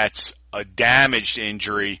nothing that's a damaged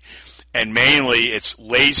injury, and mainly it's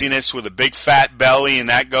laziness with a big fat belly, and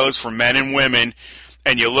that goes for men and women.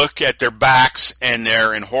 And you look at their backs, and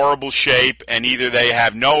they're in horrible shape, and either they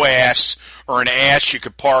have no ass or an ass you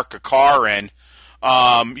could park a car in.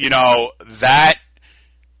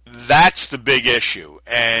 That's the big issue.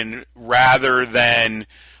 And rather than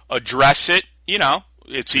address it,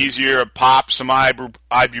 it's easier to pop some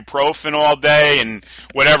ibuprofen all day and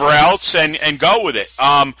whatever else and go with it.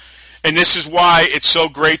 And this is why it's so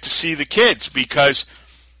great to see the kids, because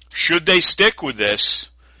should they stick with this,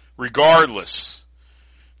 regardless,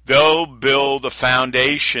 they'll build a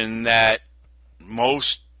foundation that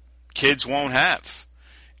most kids won't have.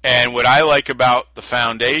 And what I like about the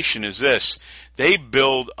foundation is this. They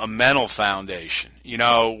build a mental foundation. You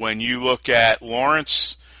know, when you look at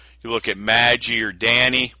Lawrence, you look at Maggie or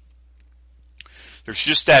Danny, there's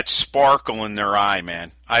just that sparkle in their eye,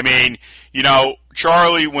 man. I mean, you know,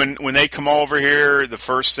 Charlie, when they come over here, the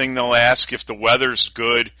first thing they'll ask if the weather's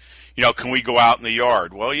good, you know, can we go out in the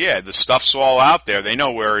yard? Well, yeah, the stuff's all out there. They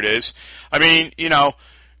know where it is. I mean, you know,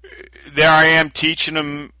 there I am teaching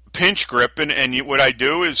them pinch grip, and what I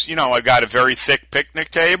do is, you know, I got a very thick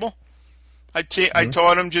picnic table. I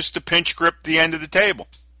taught them just to pinch grip the end of the table.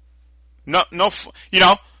 No, you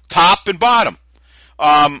know, top and bottom.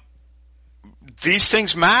 These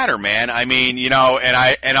things matter, man. I mean, you know,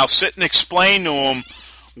 and I'll sit and explain to them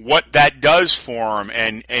what that does for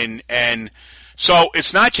them, and so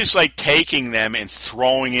it's not just like taking them and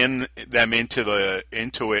throwing them into it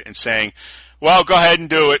and saying, well, go ahead and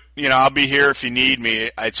do it. You know, I'll be here if you need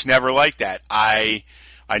me. It's never like that. I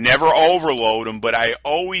never overload them, but I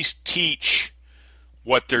always teach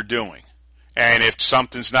what they're doing. And if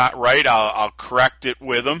something's not right, I'll correct it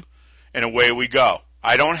with them, and away we go.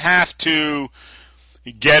 I don't have to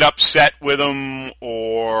get upset with them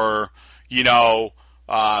or, you know,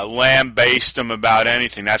 lambaste them about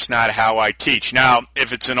anything. That's not how I teach. Now,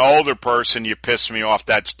 if it's an older person, you piss me off,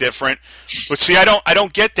 that's different. But see, I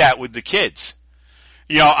don't get that with the kids.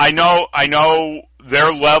 You know, I know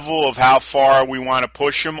their level of how far we want to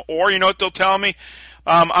push them, or you know what they'll tell me?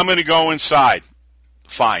 I'm going to go inside.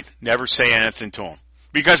 Fine. Never say anything to them.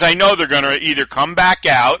 Because I know they're going to either come back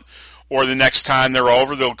out, or the next time they're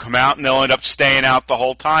over, they'll come out and they'll end up staying out the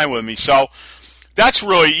whole time with me. So that's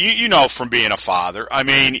really, you know, from being a father. I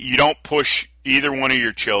mean, you don't push either one of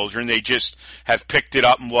your children. They just have picked it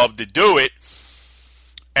up and love to do it.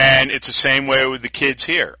 And it's the same way with the kids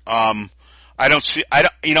here. I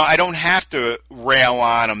don't have to rail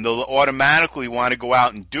on them. They'll automatically want to go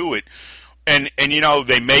out and do it. And you know,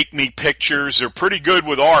 they make me pictures. They're pretty good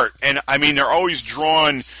with art. And I mean, they're always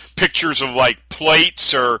drawing pictures of like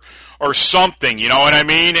plates or something, you know what I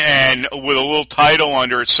mean? And with a little title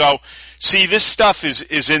under it. So, see, this stuff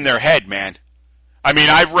is in their head, man. I mean,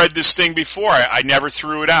 I've read this thing before. I never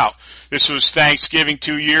threw it out. This was Thanksgiving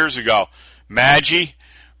 2 years ago. Maggie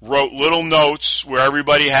wrote little notes where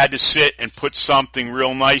everybody had to sit and put something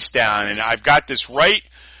real nice down. And I've got this right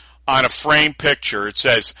on a frame picture. It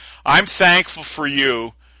says, I'm thankful for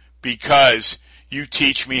you because you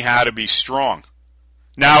teach me how to be strong.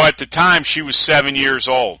 Now, at the time, she was 7 years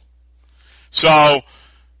old. So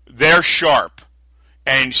they're sharp,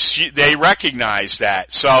 and they recognize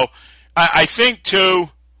that. So I think, too,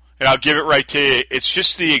 and I'll give it right to you, it's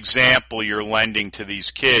just the example you're lending to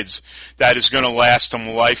these kids that is going to last them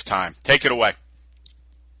a lifetime. Take it away.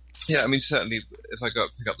 Yeah, I mean, certainly if I go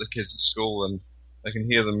pick up the kids at school and I can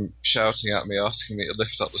hear them shouting at me, asking me to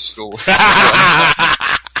lift up the school.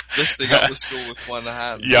 Lifting up the school with one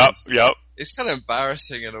hand. Yep. It's kind of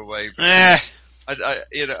embarrassing in a way. Because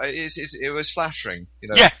it was flattering, you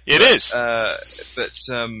know. Yeah, it is.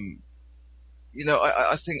 You know,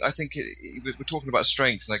 I think we're talking about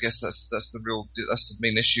strength, and I guess that's the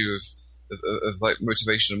main issue of like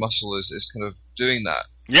motivation and muscle is kind of doing that.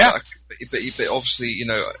 Yeah. But obviously, you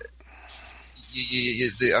know,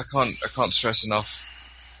 I can't stress enough.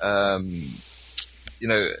 You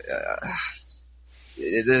know,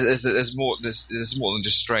 there's more than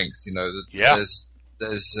just strength. You know, yeah.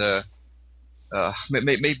 There's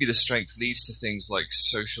maybe the strength leads to things like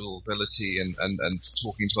social ability and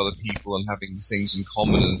talking to other people and having things in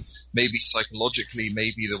common, and maybe psychologically,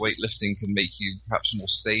 maybe the weightlifting can make you perhaps more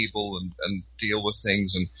stable and deal with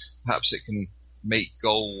things, and perhaps it can make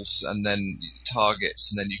goals and then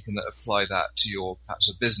targets, and then you can apply that to your perhaps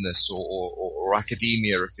a business or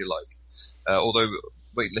academia, if you like. Although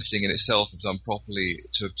weightlifting in itself, if done properly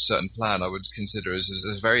to a certain plan, I would consider as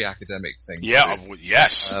a very academic thing. Yeah.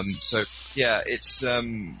 Yes. So yeah, it's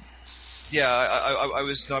yeah. I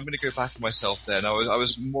was. I'm going to go back to myself there. Now, I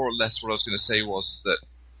was more or less what I was going to say was that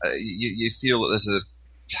you feel that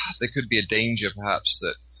there could be a danger, perhaps,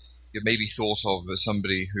 that you're maybe thought of as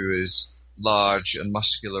somebody who is large and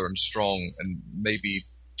muscular and strong, and maybe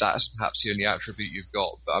that's perhaps the only attribute you've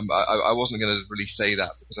got. But I wasn't going to really say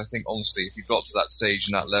that, because I think honestly, if you got to that stage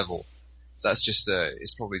and that level, that's just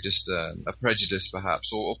it's probably just a prejudice,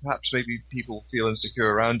 perhaps, or perhaps maybe people feel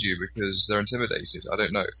insecure around you because they're intimidated. I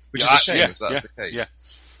don't know, which is a shame if that's the case. Yeah.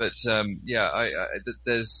 But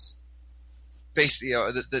there's basically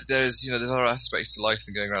there's other aspects to life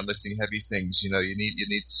than going around lifting heavy things. You know, you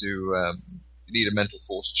need a mental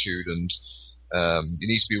fortitude, and you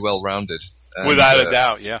need to be well rounded. Without a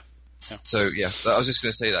doubt, yeah. So yeah, I was just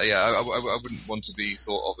going to say that. Yeah, I wouldn't want to be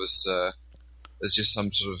thought of as just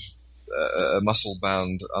some sort of a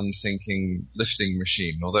muscle-bound, unthinking lifting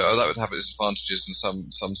machine. Although that would have its advantages in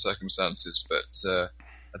some circumstances, but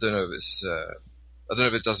I don't know if it's. I don't know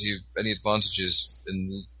if it does you any advantages in,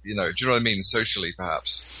 do you know what I mean, socially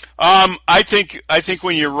perhaps? I think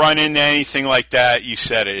when you run into anything like that, you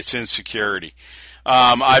said it, it's insecurity.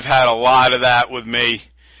 I've had a lot of that with me,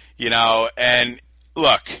 and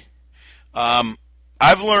look,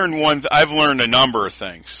 I've learned a number of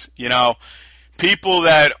things, people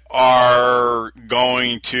that are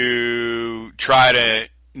going to try to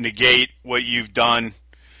negate what you've done,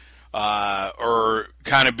 or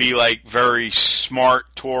kind of be like very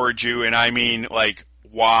smart towards you, and I mean like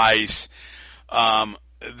wise.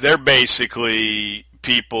 They're basically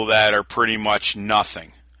people that are pretty much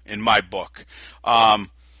nothing in my book.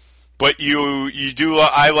 But you do.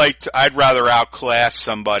 I'd rather outclass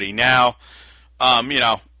somebody. Now,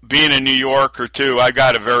 being a New Yorker too, I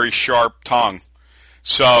got a very sharp tongue.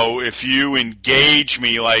 So if you engage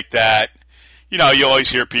me like that, you always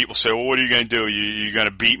hear people say, well, what are you going to do? You going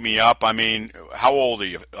to beat me up? I mean, how old are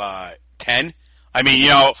you? 10? I mean,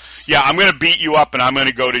 I'm going to beat you up and I'm going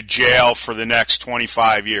to go to jail for the next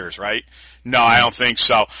 25 years, right? No, I don't think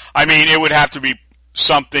so. I mean, it would have to be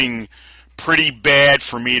something pretty bad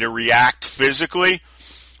for me to react physically.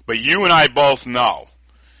 But you and I both know,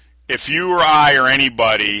 if you or I or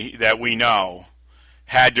anybody that we know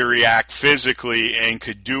had to react physically and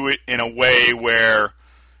could do it in a way where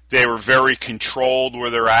they were very controlled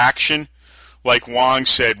with their action, like Wong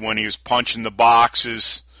said when he was punching the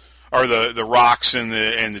boxes or the rocks and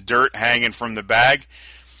the dirt hanging from the bag,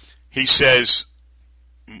 he says,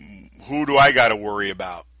 who do I got to worry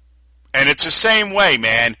about? And it's the same way,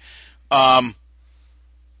 man.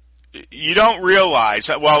 You don't realize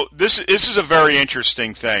that, well, this is a very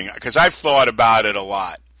interesting thing because I've thought about it a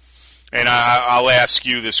lot. And I'll ask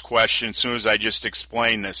you this question as soon as I just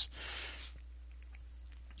explain this.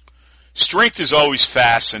 Strength has always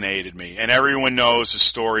fascinated me, and everyone knows the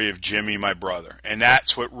story of Jimmy, my brother, and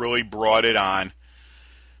that's what really brought it on.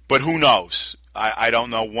 But who knows? I don't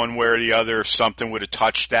know one way or the other if something would have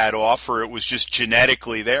touched that off, or it was just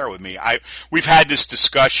genetically there with me. We've had this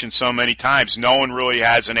discussion so many times. No one really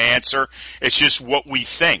has an answer. It's just what we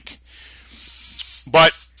think.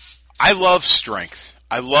 But I love strength.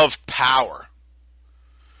 I love power.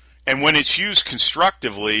 And when it's used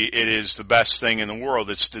constructively, it is the best thing in the world.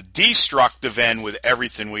 It's the destructive end with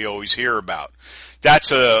everything we always hear about.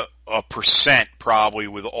 That's a percent probably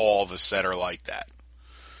with all of us that are like that.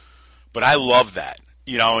 But I love that.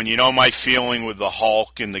 And my feeling with the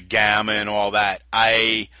Hulk and the Gamma and all that.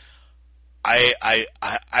 I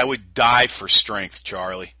would die for strength,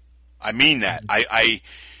 Charlie. I mean that. I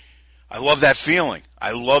love that feeling.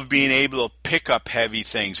 I love being able to pick up heavy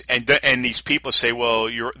things. And these people say, well,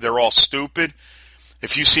 they're all stupid.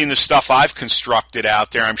 If you've seen the stuff I've constructed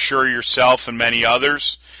out there, I'm sure yourself and many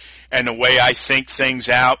others, and the way I think things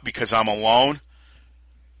out because I'm alone,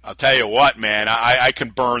 I'll tell you what, man, I can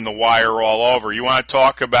burn the wire all over. You want to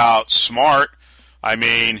talk about smart? I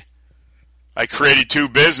mean, I created 2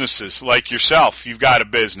 businesses like yourself. You've got a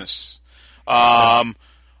business. I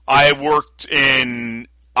worked in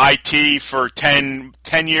IT for 10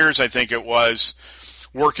 years, I think it was,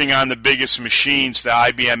 working on the biggest machines, the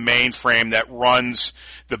IBM mainframe that runs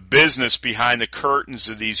the business behind the curtains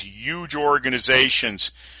of these huge organizations.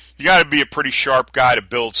 You got to be a pretty sharp guy to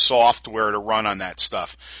build software to run on that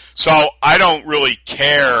stuff. So I don't really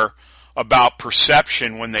care about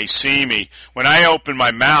perception when they see me. When I open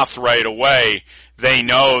my mouth right away, they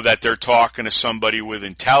know that they're talking to somebody with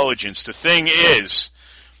intelligence. The thing is,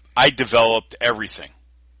 I developed everything.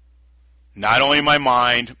 Not only my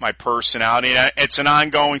mind, my personality. And it's an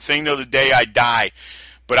ongoing thing till the day I die.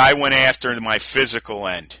 But I went after my physical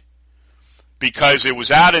end. Because it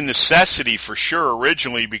was out of necessity for sure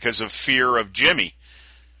originally because of fear of Jimmy,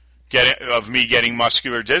 of me getting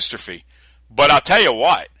muscular dystrophy. But I'll tell you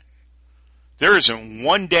what, there isn't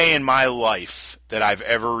one day in my life that I've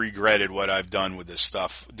ever regretted what I've done with this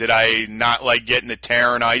stuff. Did I not like getting the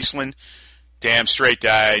tear in Iceland? Damn straight.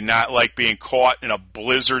 Did I not like being caught in a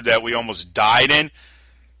blizzard that we almost died in?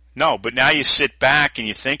 No, but now you sit back and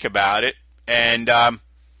you think about it, and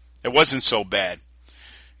it wasn't so bad.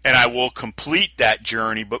 And I will complete that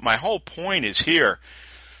journey, but my whole point is here.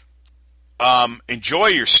 Enjoy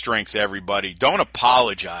your strength, everybody. Don't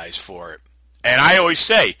apologize for it. And I always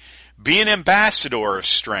say, be an ambassador of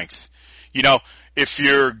strength. If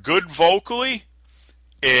you're good vocally,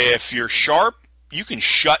 if you're sharp, you can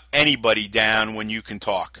shut anybody down when you can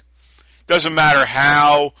talk. Doesn't matter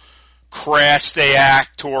how crass they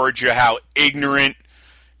act towards you, how ignorant.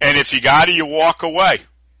 And if you got it, you walk away.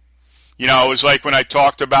 It was like when I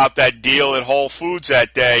talked about that deal at Whole Foods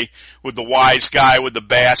that day with the wise guy with the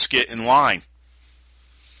basket and line.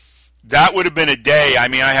 that would have been a day. I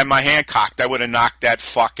mean, I had my hand cocked. I would have knocked that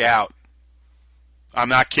fuck out. I'm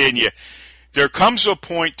not kidding you. There comes a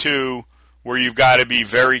point, too, where you've got to be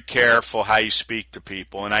very careful how you speak to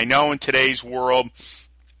people. And I know in today's world,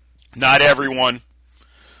 not everyone,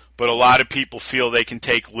 but a lot of people feel they can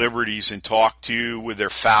take liberties and talk to you with their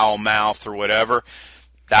foul mouth or whatever.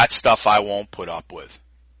 That stuff I won't put up with.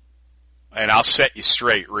 And I'll set you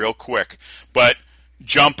straight real quick. But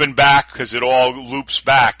jumping back, because it all loops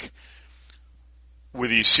back,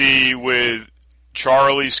 with you see with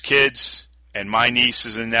Charlie's kids and my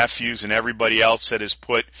nieces and nephews and everybody else that has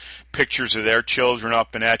put pictures of their children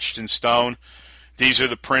up and etched in stone, these are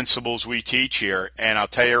the principles we teach here. And I'll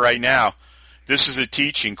tell you right now, this is a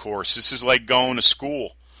teaching course. This is like going to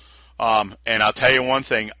school. And I'll tell you one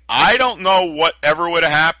thing. I don't know what ever would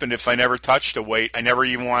have happened if I never touched a weight. I never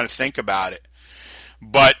even want to think about it.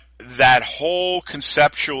 But that whole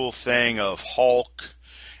conceptual thing of Hulk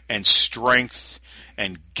and strength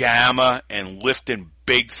and gamma and lifting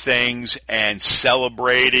big things and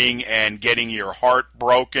celebrating and getting your heart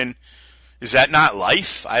broken, is that not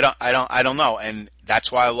life? I don't know. And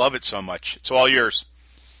that's why I love it so much. It's all yours.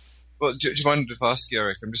 Well, do you mind if I ask you,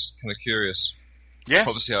 Eric? I'm just kind of curious. Yeah.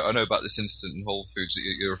 Obviously, I know about this incident in Whole Foods that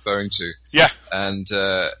you're referring to. Yeah. And,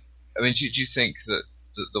 I mean, do you think that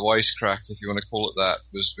the wisecrack, if you want to call it that,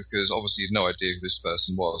 was because obviously you had no idea who this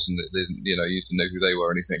person was and they didn't, you didn't know who they were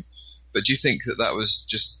or anything. But do you think that was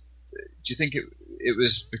just, do you think it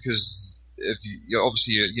was because you're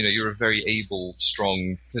obviously, you're a very able,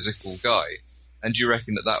 strong, physical guy. And do you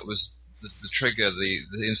reckon that was the trigger,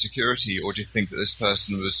 the insecurity, or do you think that this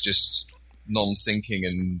person was just non-thinking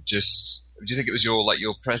and just, do you think it was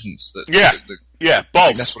your presence that? Yeah,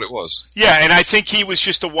 both. That's what it was. Yeah, and I think he was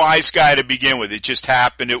just a wise guy to begin with. It just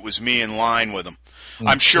happened. It was me in line with him.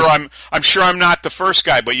 I'm sure I'm not the first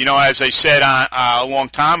guy, but as I said a long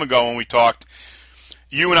time ago when we talked,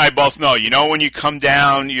 you and I both know. When you come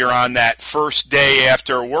down, you're on that first day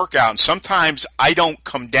after a workout, and sometimes I don't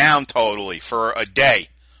come down totally for a day.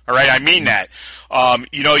 All right, I mean that.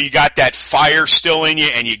 You got that fire still in you,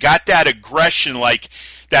 and you got that aggression, like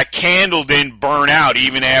that candle didn't burn out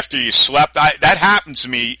even after you slept. That happens to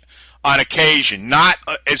me on occasion. Not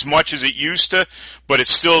as much as it used to, but it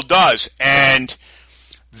still does. And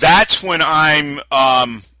that's when I'm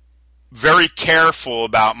very careful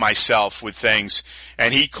about myself with things.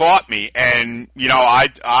 And he caught me. And,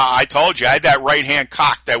 I told you, I had that right hand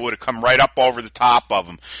cocked. I would have come right up over the top of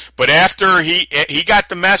him. But after he got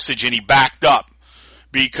the message and he backed up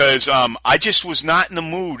because I just was not in the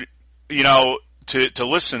mood, to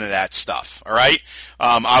listen to that stuff, all right?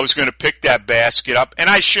 I was going to pick that basket up, and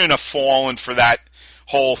I shouldn't have fallen for that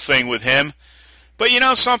whole thing with him. But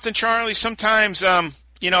something, Charlie, sometimes,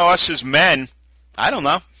 us as men, I don't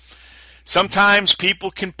know, sometimes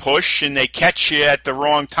people can push and they catch you at the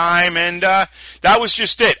wrong time, and that was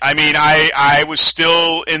just it. I mean, I was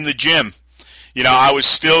still in the gym. I was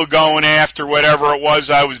still going after whatever it was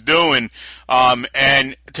I was doing.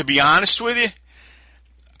 And to be honest with you,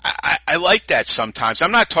 I like that sometimes.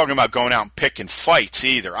 I'm not talking about going out and picking fights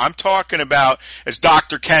either. I'm talking about, as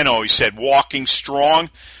Dr. Ken always said, walking strong.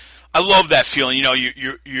 I love that feeling.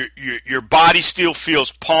 Your body still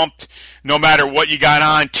feels pumped no matter what you got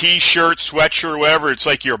on, t-shirt, sweatshirt, whatever. It's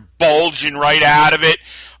like you're bulging right out of it.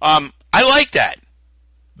 I like that.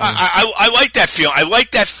 I like that feeling. I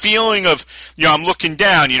like that feeling of, I'm looking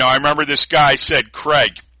down. I remember this guy said,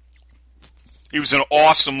 Craig. He was an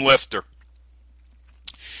awesome lifter.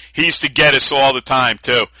 He used to get us all the time,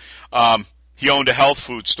 too. He owned a health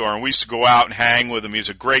food store, and we used to go out and hang with him. He was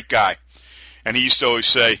a great guy. And he used to always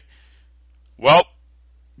say, well,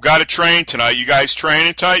 got to train tonight. You guys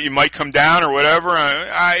training tonight? You might come down or whatever.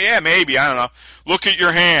 Yeah, maybe. I don't know. Look at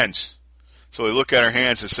your hands. So we look at our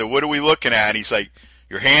hands and said, what are we looking at? And he's like,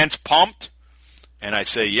 your hands pumped? And I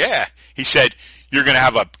say, yeah. He said, you're going to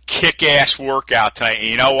have a kick-ass workout tonight. And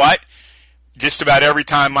you know what? Just about every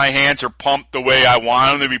time my hands are pumped the way I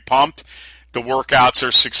want them to be pumped, the workouts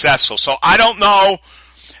are successful. So I don't know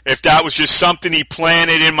if that was just something he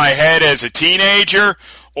planted in my head as a teenager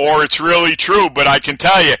or it's really true, but I can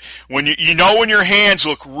tell you, when when your hands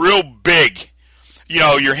look real big,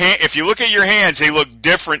 if you look at your hands, they look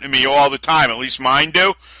different to me all the time, at least mine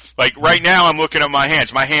do. Like right now I'm looking at my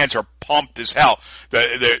hands. My hands are pumped as hell.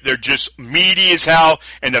 They're just meaty as hell,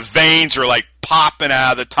 and the veins are like popping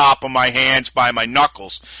out of the top of my hands by my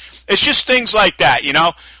knuckles. It's just things like that,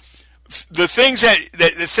 The things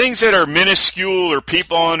that are minuscule or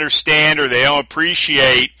people don't understand or they don't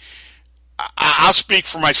appreciate, I'll speak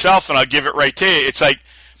for myself and I'll give it right to you. It's like,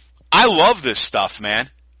 I love this stuff, man.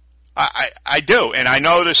 I do. And I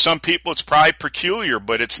know to some people it's probably peculiar,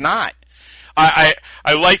 but it's not. I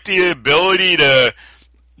like the ability to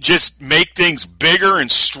just make things bigger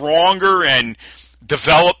and stronger and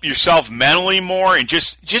develop yourself mentally more, and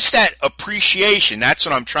just that appreciation. That's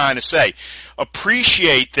what I'm trying to say.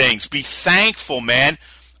 Appreciate things. Be thankful, man.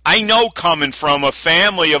 I know, coming from a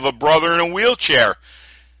family of a brother in a wheelchair,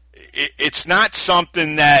 it's not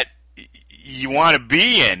something that you want to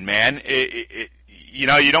be in, man. You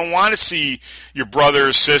know, you don't want to see your brother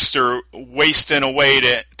or sister wasting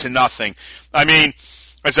away to nothing. I mean,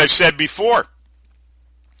 as I've said before,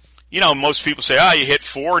 you know, most people say, oh, you hit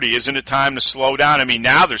 40. Isn't it time to slow down? I mean,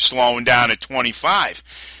 now they're slowing down at 25.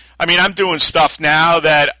 I mean, I'm doing stuff now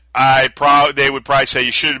that they would probably say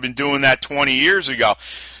you should have been doing that 20 years ago.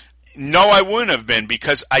 No, I wouldn't have been,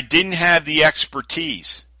 because I didn't have the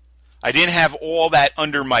expertise. I didn't have all that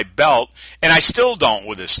under my belt, and I still don't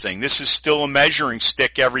with this thing. This is still a measuring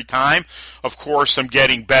stick every time. Of course, I'm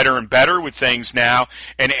getting better and better with things now,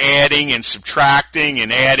 and adding and subtracting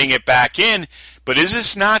and adding it back in. But is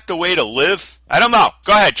this not the way to live? I don't know.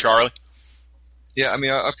 Go ahead, Charlie. Yeah, I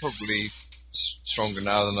mean, I'm probably stronger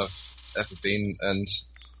now than I've ever been, and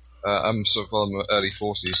I'm sort of in my early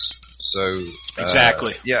 40s. So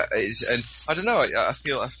exactly. Yeah, and I don't know. I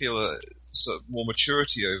feel sort of more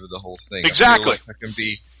maturity over the whole thing. Exactly. I feel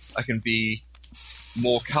like I can be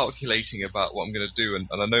more calculating about what I'm going to do, and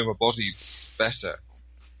I know my body better.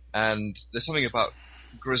 And there's something about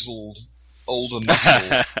grizzled older muscle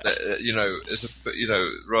that,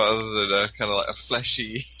 rather than a kind of like a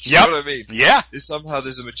fleshy, you know what I mean? Yeah. Somehow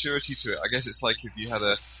there's a maturity to it. I guess it's like if you had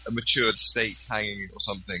a matured steak hanging or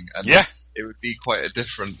something, and it would be quite a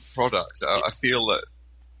different product. I feel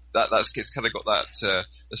that's it's kind of got that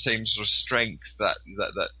the same sort of strength, that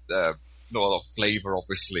not a lot of flavor,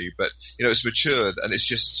 obviously, but you know, it's matured, and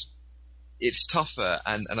it's tougher,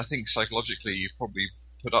 and I think psychologically you probably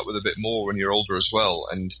put up with a bit more when you're older as well,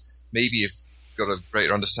 and maybe you've got a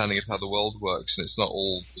greater understanding of how the world works, and it's not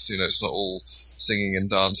all singing and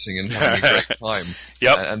dancing and having a great time.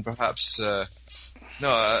 And perhaps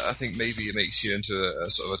I think maybe it makes you into a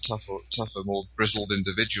sort of a tougher, more grizzled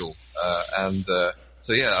individual,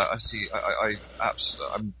 so yeah, I see.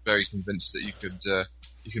 I'm very convinced that you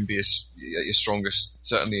can be at your strongest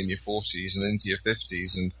certainly in your 40s and into your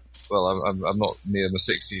 50s, and well, I'm not near my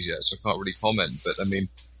 60s yet, so I can't really comment. But I mean,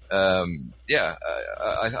 I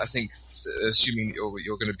think assuming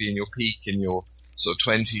you're going to be in your peak in your sort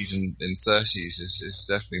of 20s and 30s is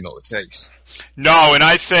definitely not the case. No, and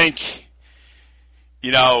I think,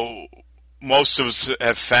 you know, most of us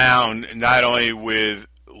have found, not only with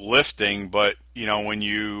lifting, but you know, when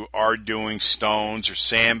you are doing stones or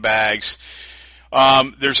sandbags,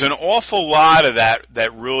 there's an awful lot of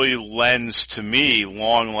that really lends to me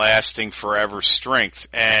long-lasting, forever strength.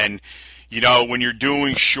 And you know, when you're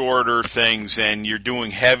doing shorter things and you're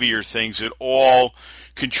doing heavier things, it all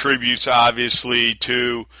contributes obviously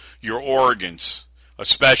to your organs,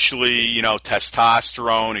 especially, you know,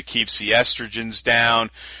 testosterone. It keeps the estrogens down.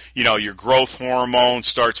 You know, your growth hormone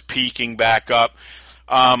starts peaking back up.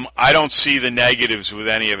 I don't see the negatives with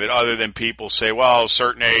any of it, other than people say, well, a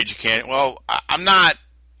certain age you can't. Well, I'm not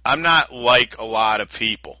like a lot of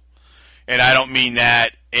people. And I don't mean that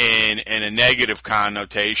in a negative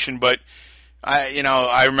connotation, but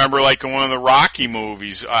I remember like in one of the Rocky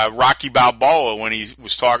movies, Rocky Balboa, when he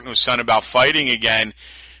was talking to his son about fighting again.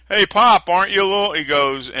 Hey, Pop, aren't you a little, he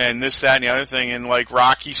goes, and this, that, and the other thing. And like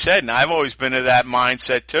Rocky said, and I've always been of that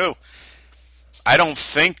mindset too, I don't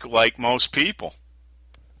think like most people.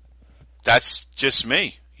 That's just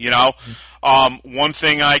me, you know. One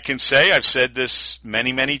thing I can say, I've said this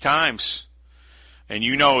many, many times, and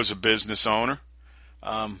you know, as a business owner,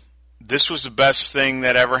 this was the best thing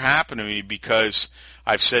that ever happened to me, because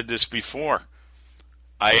I've said this before.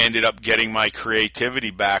 I ended up getting my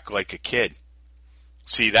creativity back like a kid.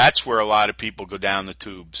 See, that's where a lot of people go down the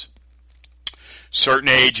tubes. Certain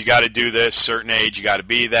age, you got to do this. Certain age, you got to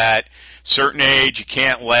be that. Certain age, you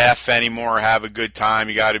can't laugh anymore or have a good time.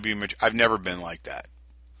 You got to be mature. I've never been like that.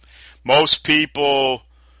 Most people,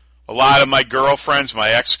 a lot of my girlfriends, my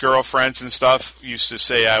ex-girlfriends and stuff, used to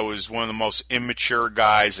say I was one of the most immature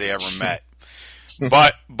guys they ever met.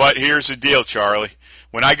 But here's the deal, Charlie.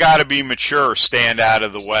 When I got to be mature, stand out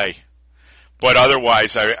of the way. But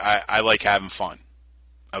otherwise, I like having fun.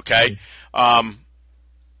 Okay?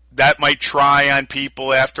 That might try on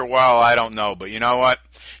people after a while. I don't know. But you know what?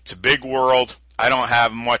 It's a big world. I don't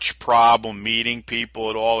have much problem meeting people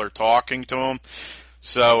at all or talking to them.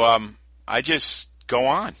 So I just go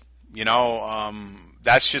on. You know,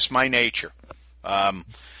 that's just my nature. And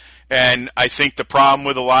And I think the problem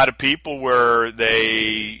with a lot of people where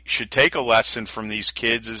they should take a lesson from these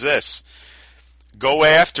kids is this. Go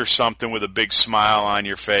after something with a big smile on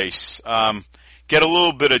your face. Get a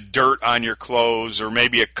little bit of dirt on your clothes or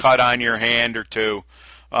maybe a cut on your hand or two.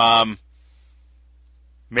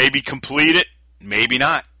 Maybe complete it, maybe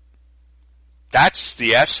not. That's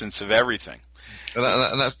the essence of everything. And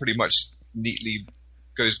that pretty much neatly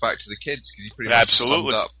goes back to the kids, because you pretty much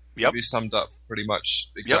Absolutely. summed up pretty much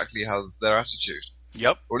exactly how their attitude.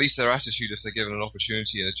 Yep. Or at least their attitude if they're given an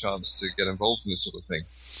opportunity and a chance to get involved in this sort of thing.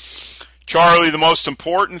 Charlie, the most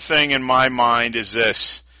important thing in my mind is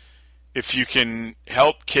this. If you can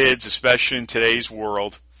help kids, especially in today's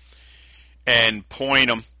world, and point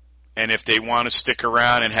them, and if they want to stick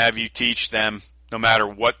around and have you teach them, no matter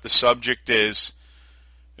what the subject is,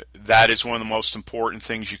 that is one of the most important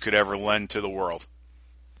things you could ever lend to the world.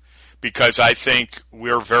 Because I think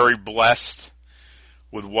we're very blessed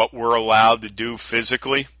with what we're allowed to do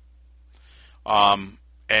physically.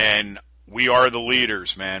 And we are the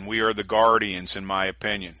leaders, man. We are the guardians, in my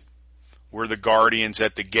opinion. We're the guardians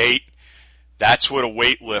at the gate. That's what a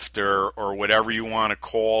weightlifter, or whatever you want to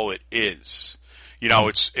call it, is. You know,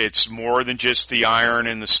 it's more than just the iron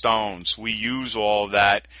and the stones. We use all of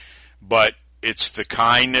that, but it's the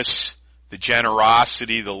kindness, the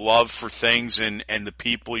generosity, the love for things and the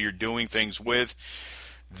people you're doing things with.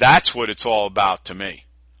 That's what it's all about to me.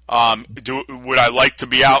 Would I like to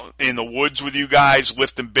be out in the woods with you guys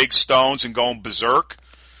lifting big stones and going berserk?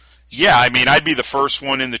 Yeah, I mean, I'd be the first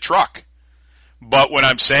one in the truck. But what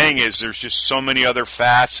I'm saying is there's just so many other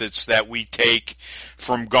facets that we take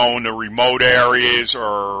from going to remote areas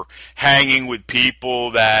or hanging with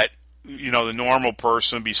people that, you know, the normal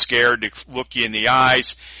person would be scared to look you in the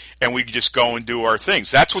eyes, and we just go and do our things.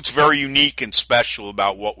 That's what's very unique and special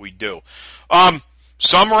about what we do.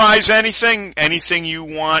 Summarize anything you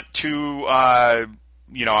want to,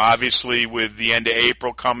 you know, obviously with the end of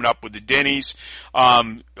April coming up with the Dinnies,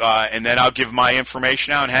 and then I'll give my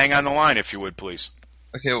information out and hang on the line if you would, please.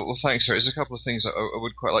 Okay, well, thanks, sir. There's a couple of things I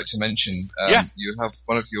would quite like to mention. Yeah. You have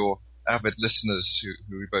one of your avid listeners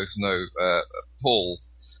who we both know, Paul.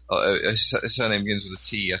 His surname begins with a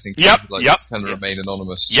T. I think he would like to kind of remain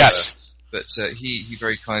anonymous. Yes. But he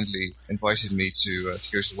very kindly invited me to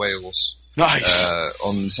go to Wales. Nice.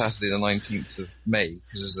 On Saturday the 19th of May,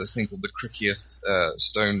 because there's a thing called the Criccieth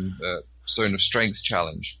Stone of Strength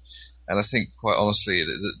Challenge. And I think, quite honestly,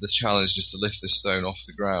 the challenge is just to lift this stone off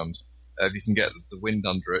the ground. If you can get the wind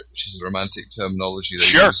under it, which is a romantic terminology they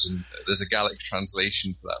use, and there's a Gaelic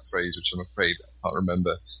translation for that phrase, which I'm afraid I can't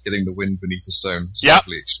remember. Getting the wind beneath the stone, it's a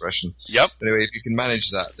lovely expression. Yep. Anyway, if you can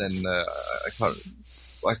manage that, then I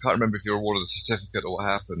can't remember if you're awarded a certificate or what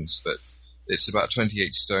happens, but it's about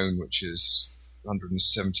 28 stone, which is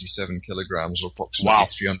 177 kilograms, or approximately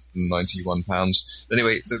 391 pounds.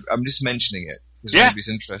 Anyway, I'm just mentioning it because if anybody's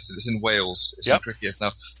interested. It's in Wales. It's in Criccieth.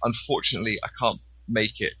 Now, unfortunately, I can't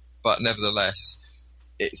make it, but nevertheless,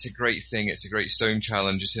 it's a great thing. It's a great stone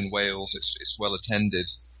challenge. It's in Wales. It's well attended.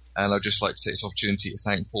 And I'd just like to take this opportunity to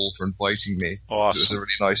thank Paul for inviting me. Awesome. It was a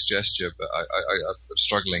really nice gesture, but I'm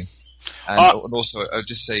struggling. And also, I'll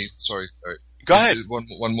just say, sorry. Go ahead.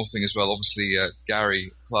 One more thing as well. Obviously,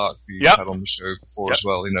 Gary Clark, who you had on the show before as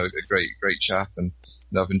well, you know, a great chap, and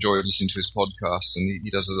you know, I've enjoyed listening to his podcast, and he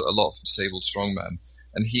does a lot for disabled strongman.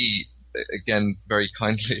 And he, again, very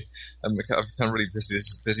kindly, I've become really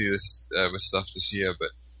busy with stuff this year, but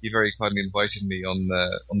he very kindly invited me on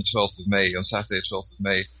the 12th of May, on Saturday, 12th of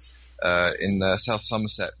May, in South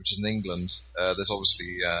Somerset, which is in England. There's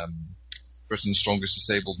obviously Britain's Strongest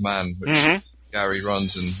Disabled Man, which Gary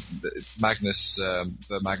runs, and Magnus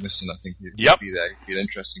Magnusson, I think he'd be there. He'd be an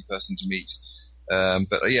interesting person to meet.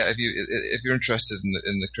 But if you're interested in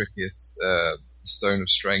the Criccieth Stone of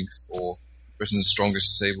Strength or Britain's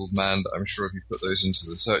Strongest Disabled Man, I'm sure if you put those into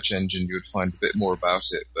the search engine, you would find a bit more about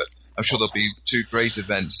it. But I'm sure there'll be two great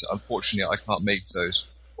events. Unfortunately, I can't make those.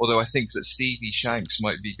 Although I think that Stevie Shanks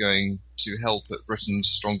might be going to help at Britain's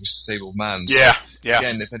Strongest Disabled Man. So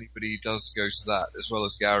again, if anybody does go to that, as well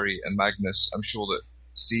as Gary and Magnus, I'm sure that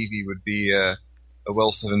Stevie would be a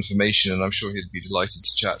wealth of information, and I'm sure he'd be delighted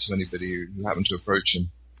to chat to anybody who happened to approach him.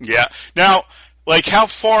 Yeah. Now, like, how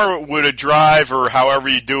far would a drive, or however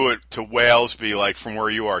you do it, to Wales be, like, from where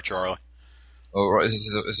you are, Charlie? Oh, right. This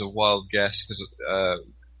is a wild guess, because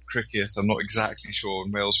Criccieth, I'm not exactly sure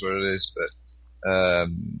in Wales where it is, but I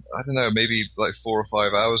don't know, maybe like 4 or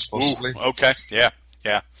 5 hours, possibly. Ooh, okay,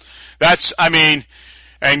 yeah. That's, I mean,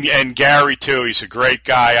 and Gary too. He's a great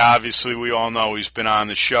guy. Obviously, we all know he's been on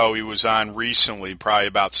the show. He was on recently, probably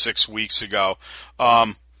about 6 weeks ago.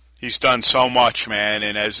 He's done so much, man,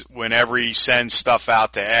 and whenever he sends stuff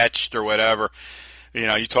out to Etched or whatever,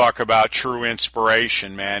 you talk about true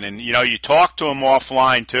inspiration, man. And, you talk to him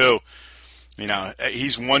offline, too.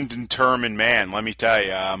 He's one determined man, let me tell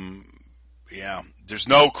you. There's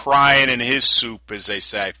no crying in his soup, as they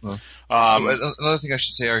say. Another thing I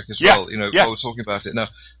should say, Eric, as well, while we're talking about it. Now,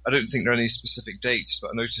 I don't think there are any specific dates,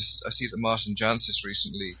 but I see that Martin Jancis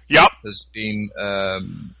recently has been,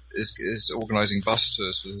 is organising bus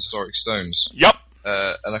tours for the Historic Stones. Yep.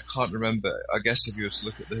 And I can't remember, I guess if you were to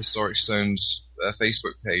look at the Historic Stones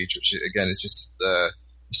Facebook page, which again is just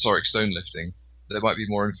Historic Stone Lifting, there might be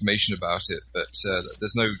more information about it, but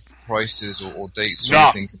there's no prices or dates or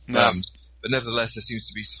anything confirmed. No. But nevertheless, there seems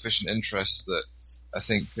to be sufficient interest that I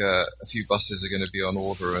think a few buses are going to be on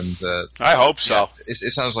order, and I hope so.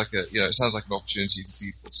 It sounds like it sounds like an opportunity for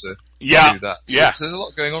people to do that. So there's a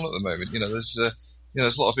lot going on at the moment. There's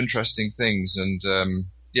a lot of interesting things, and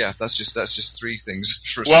that's just three things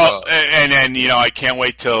for a start. And I can't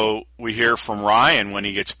wait till we hear from Ryan when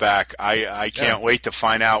he gets back. I can't wait to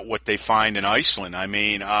find out what they find in Iceland. I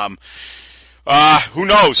mean, who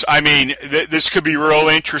knows? I mean, this could be real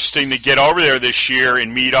interesting to get over there this year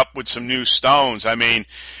and meet up with some new stones. I mean,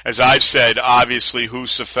 as I've said, obviously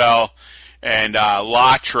Husafell and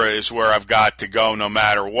Latra is where I've got to go no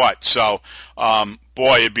matter what. So,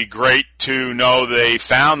 boy, it'd be great to know they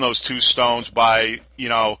found those two stones by,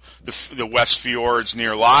 the West Fjords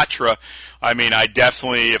near Latra. I mean, I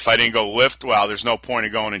definitely, if I didn't go lift, well, there's no point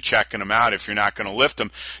of going and checking them out if you're not going to lift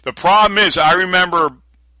them. The problem is, I remember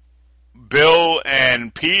Bill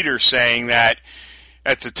and Peter saying that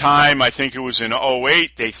at the time, I think it was in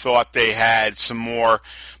 2008, they thought they had some more,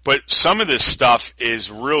 but some of this stuff is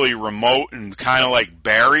really remote and kind of like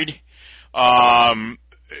buried.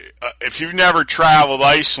 If you've never traveled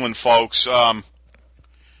Iceland, folks,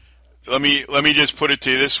 let me just put it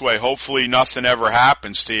to you this way. Hopefully nothing ever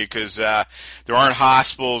happens to you, because there aren't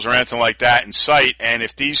hospitals or anything like that in sight. And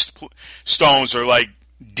if these stones are like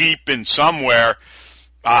deep in somewhere,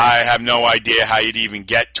 I have no idea how you'd even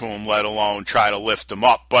get to them, let alone try to lift them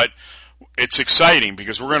up. But it's exciting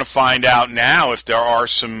because we're going to find out now if there are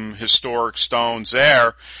some historic stones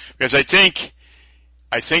there. Because I think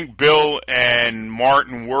Bill and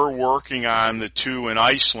Martin were working on the two in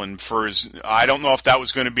Iceland for his, I don't know if that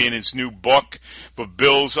was going to be in his new book, but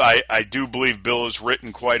I do believe Bill has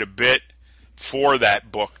written quite a bit for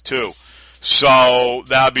that book too. So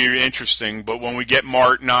that'll be interesting. But when we get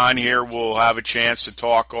Martin on here, we'll have a chance to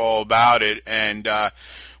talk all about it, and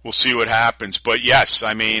we'll see what happens. But yes,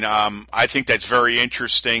 I mean, I think that's very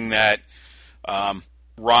interesting that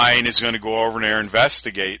Ryan is going to go over there and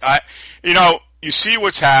investigate. You see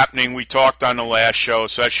what's happening. We talked on the last show,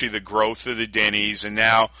 especially the growth of the Dinnies, and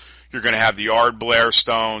now you're going to have the Ard Blair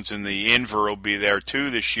stones, and the Inver will be there too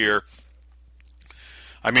this year.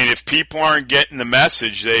 I mean, if people aren't getting the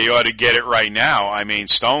message, they ought to get it right now. I mean,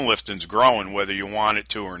 stone lifting's growing whether you want it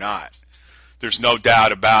to or not. There's no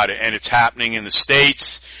doubt about it. And it's happening in the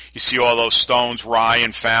States. You see all those stones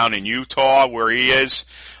Ryan found in Utah where he is.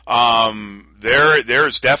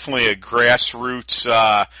 There's definitely a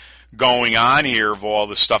grassroots going on here of all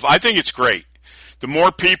this stuff. I think it's great. The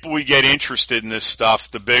more people we get interested in this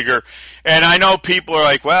stuff, the bigger. And I know people are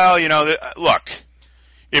like, well, look,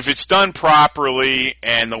 if it's done properly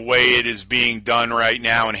and the way it is being done right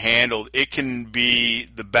now and handled, it can be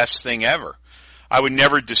the best thing ever. I would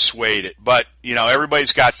never dissuade it, but,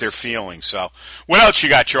 everybody's got their feelings. So what else you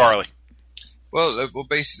got, Charlie? Well,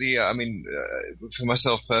 basically, I mean, for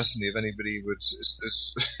myself personally, if anybody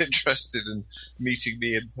is interested in meeting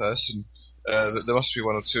me in person, there must be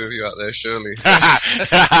one or two of you out there, surely.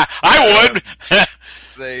 I would.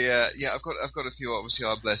 I've got a few obviously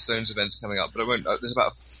our Blair Stones events coming up, but I won't. There's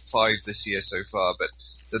about 5 this year so far, but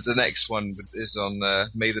the next one is on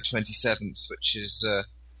May the 27th, which is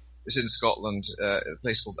it's in Scotland, a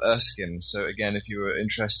place called Erskine. So again, if you were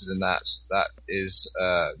interested in that is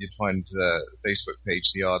you'd find the Facebook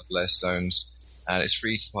page, the Ard Blair Stones, and it's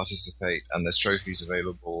free to participate, and there's trophies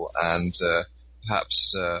available, and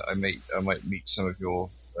perhaps I might meet some of your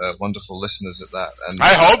wonderful listeners at that. And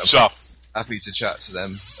I hope so. Happy to chat to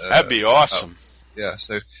them. That'd be awesome.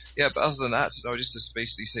 But other than that, I would just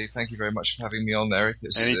basically say thank you very much for having me on, Eric.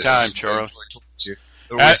 Anytime, Charlie. Talking to you.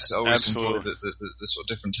 I always enjoy the sort of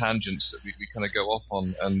different tangents that we kind of go off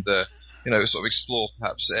on, and sort of explore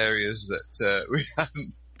perhaps areas that we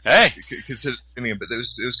hadn't considered. But it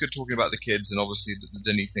was good talking about the kids and obviously the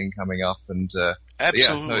Dinny thing coming up, and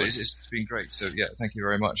absolutely, it's been great. So thank you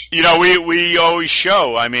very much. We always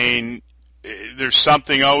show. I mean, there's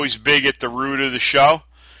something always big at the root of the show.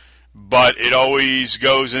 but it always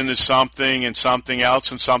goes into something and something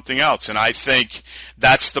else and something else. And I think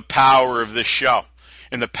that's the power of this show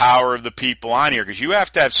and the power of the people on here, because you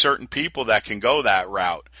have to have certain people that can go that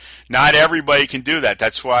route. Not everybody can do that.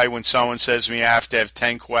 That's why when someone says to me, I have to have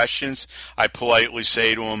 10 questions, I politely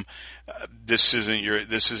say to them, this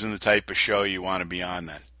isn't the type of show you want to be on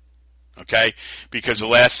then. Okay? Because the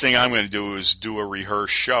last thing I'm going to do is do a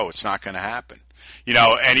rehearsed show. It's not going to happen. You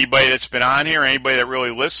know, anybody that's been on here, anybody that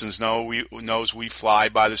really listens knows we fly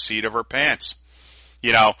by the seat of our pants.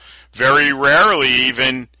 You know, very rarely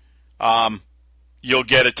even you'll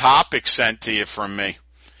get a topic sent to you from me.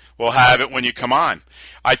 We'll have it when you come on.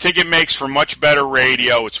 I think it makes for much better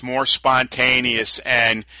radio. It's more spontaneous,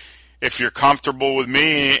 and if you're comfortable with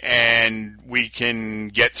me and we can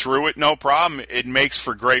get through it, no problem. It makes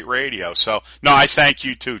for great radio. So, no, I thank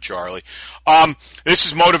you too, Charlie. This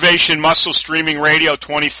is Motivation Muscle Streaming Radio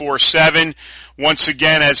 24/7. Once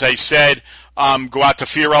again, as I said, go out to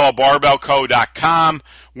FiorilloBarbellCo.com.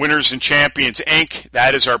 Winners and Champions, Inc.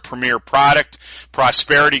 That is our premier product.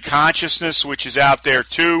 Prosperity Consciousness, which is out there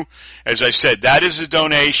too. As I said, that is a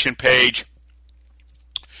donation page.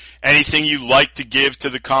 Anything you'd like to give to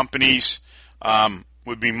the companies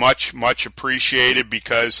would be much, much appreciated,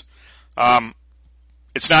 because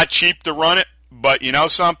it's not cheap to run it, but you know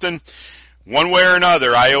something? One way or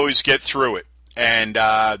another, I always get through it. And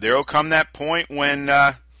there will come that point when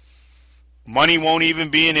money won't even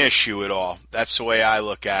be an issue at all. That's the way I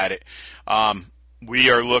look at it.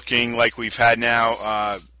 We are looking like we've had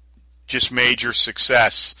now just major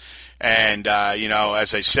success. And, you know,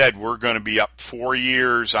 as I said, we're going to be up 4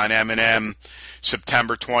 years on M&M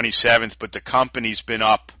September 27th, but the company's been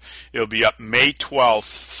up. It'll be up May 12th,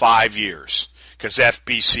 5 years, because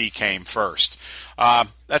FBC came first.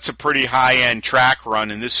 That's a pretty high-end track run,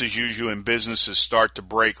 and this is usually when businesses start to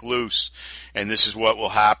break loose, and this is what will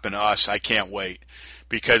happen to us. I can't wait,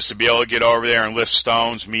 because to be able to get over there and lift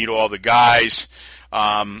stones, meet all the guys,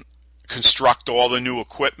 construct all the new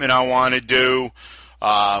equipment I want to do.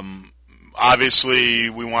 Obviously,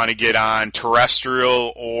 we want to get on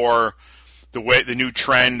terrestrial, or the new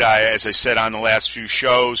trend, as I said on the last few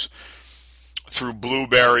shows, through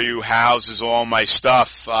Blueberry, who houses all my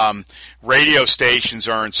stuff. Radio stations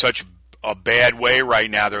are in such a bad way right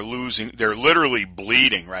now. They're literally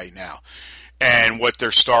bleeding right now. And what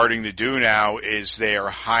they're starting to do now is they are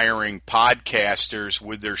hiring podcasters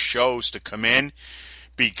with their shows to come in,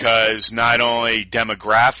 because not only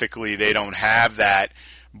demographically they don't have that,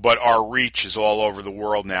 but our reach is all over the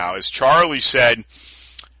world now. As Charlie said,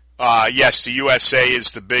 yes, the USA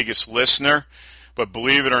is the biggest listener, but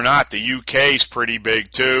believe it or not, the UK is pretty big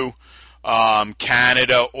too.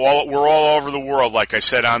 Canada, we're all over the world. Like I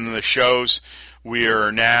said on the shows, we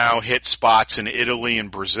are now hit spots in Italy and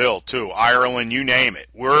Brazil too. Ireland, you name it.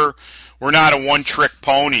 We're not a one-trick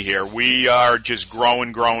pony here. We are just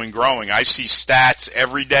growing. I see stats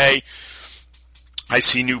every day. I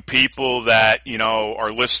see new people that, you know,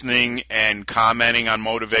 are listening and commenting on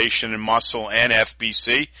Motivation and Muscle and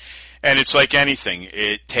FBC. And it's like anything.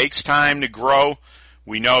 It takes time to grow.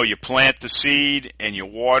 We know you plant the seed and you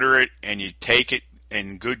water it and you take it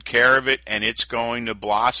and good care of it, and it's going to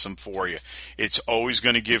blossom for you. It's always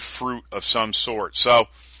going to give fruit of some sort. So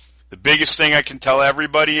the biggest thing I can tell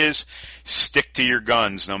everybody is stick to your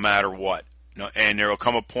guns no matter what. And there will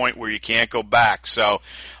come a point where you can't go back. So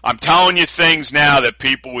I'm telling you things now that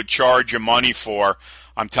people would charge you money for.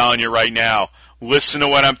 I'm telling you right now, listen to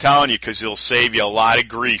what I'm telling you, because it'll save you a lot of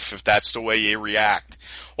grief if that's the way you react.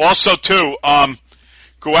 Also, too,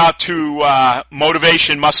 go out to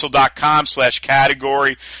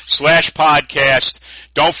motivationmuscle.com/category/podcast.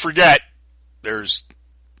 Don't forget, there's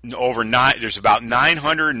about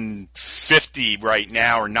 950 right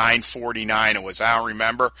now, or 949 it was, I don't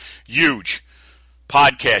remember. Huge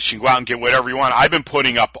podcast. You can go out and get whatever you want. I've been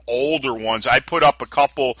putting up older ones. I put up a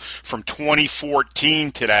couple from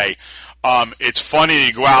 2014 today. It's funny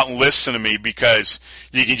to go out and listen to me, because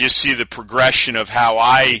you can just see the progression of how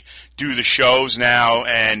I do the shows now,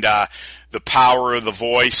 and the power of the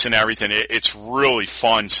voice and everything. It's really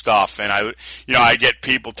fun stuff. And I get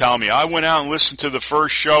people telling me, I went out and listened to the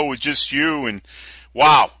first show with just you, and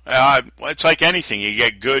wow, it's like anything. You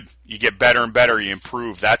get good, you get better and better, you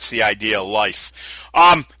improve. That's the idea of life.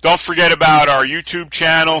 Don't forget about our YouTube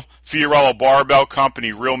channel, Fiorillo Barbell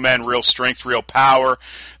Company, Real Men, Real Strength, Real Power.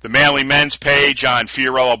 The Manly Men's page on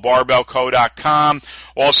FiorilloBarbellCo.com.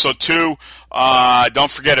 Also, too, don't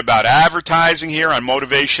forget about advertising here on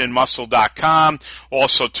MotivationMuscle.com.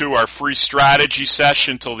 Also, too, our free strategy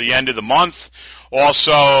session till the end of the month.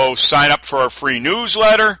 Also, sign up for our free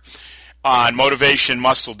newsletter on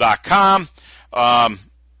MotivationMuscle.com.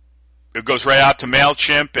 it goes right out to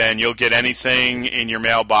MailChimp, and you'll get anything in your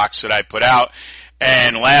mailbox that I put out.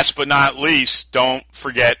 And last but not least, don't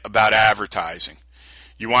forget about advertising.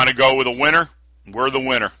 You want to go with a winner? We're the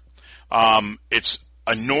winner. It's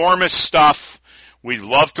enormous stuff. We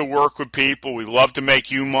love to work with people. We love to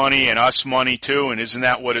make you money and us money too, and isn't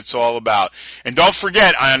that what it's all about? And don't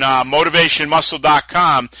forget, on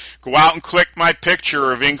motivationmuscle.com, go out and click my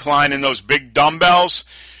picture of inclining those big dumbbells.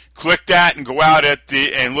 Click that and go out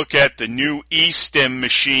and look at the new eStim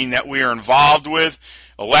machine that we are involved with,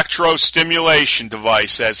 electrostimulation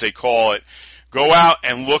device, as they call it. Go out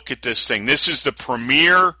and look at this thing. This is the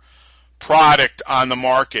premier product on the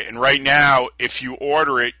market, and right now, if you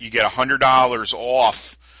order it, you get $100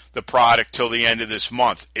 off the product till the end of this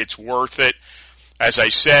month. It's worth it. As I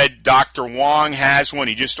said, Dr. Wong has one.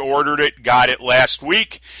 He just ordered it, got it last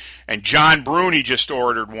week, and John Bruni just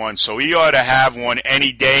ordered one, so he ought to have one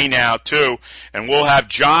any day now too, and we'll have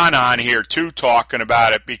John on here too talking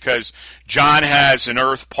about it, because John has an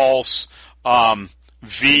Earth Pulse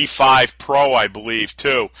V5 Pro, I believe,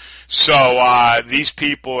 too. So these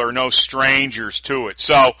people are no strangers to it.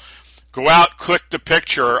 So go out, click the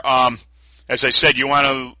picture. As I said, you want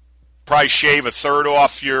to probably shave a third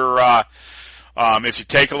off your, if you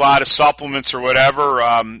take a lot of supplements or whatever,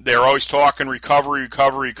 they're always talking recovery.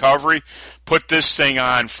 Put this thing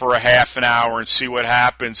on for a half an hour and see what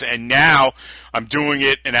happens. And now I'm doing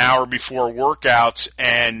it an hour before workouts,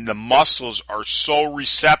 and the muscles are so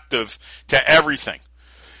receptive to everything.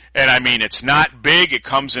 And I mean, it's not big. It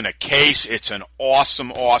comes in a case. It's an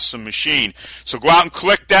awesome, awesome machine. So go out and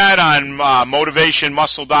click that on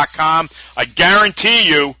motivationmuscle.com. I guarantee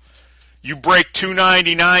you break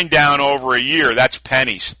 $299 down over a year. That's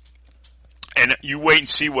pennies. And you wait and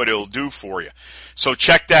see what it'll do for you. So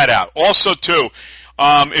check that out. Also, too,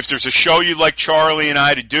 if there's a show you'd like Charlie and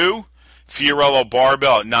I to do, Fiorillo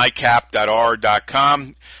Barbell at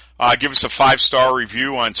NICAP.R.com. Give us a 5-star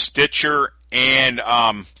review on Stitcher and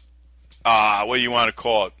what do you want to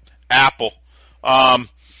call it? Apple,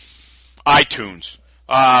 iTunes.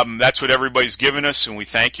 That's what everybody's given us, and we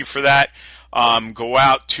thank you for that. Go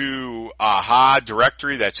out to AHA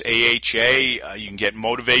directory. That's AHA. You can get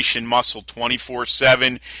Motivation Muscle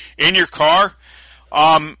 24/7 in your car.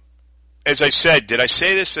 As I said, did I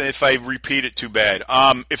say this? If I repeat it, too bad.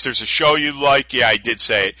 If there's a show you like, yeah, I did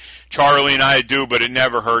say it. Charlie and I do, but it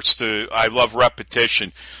never hurts to. I love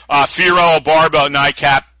repetition. Fiorillo Barbell at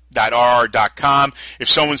NICAP.R.com. If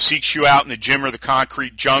someone seeks you out in the gym or the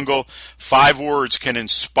concrete jungle, 5 words can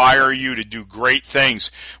inspire you to do great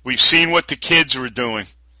things. We've seen what the kids were doing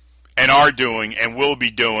and are doing and will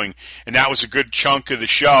be doing, and that was a good chunk of the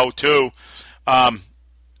show, too.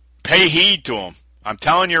 Pay heed to them. I'm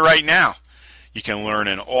telling you right now, you can learn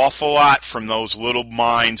an awful lot from those little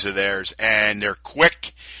minds of theirs, and they're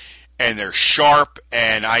quick, and they're sharp,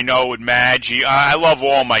 and I know with Maggie, I love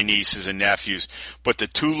all my nieces and nephews, but the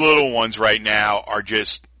 2 little ones right now are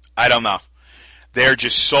just, I don't know, they're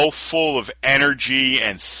just so full of energy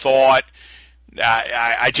and thought.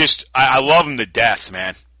 I love them to death,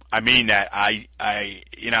 man. I mean that.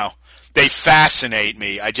 They fascinate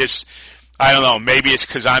me. I don't know, maybe it's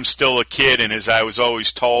because I'm still a kid, and as I was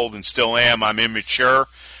always told and still am, I'm immature.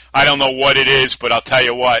 I don't know what it is, but I'll tell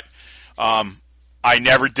you what, I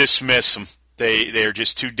never dismiss them. They're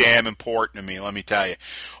just too damn important to me, let me tell you.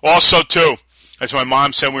 Also, too, as my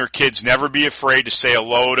mom said when we were kids, never be afraid to say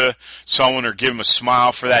hello to someone or give them a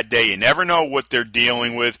smile for that day. You never know what they're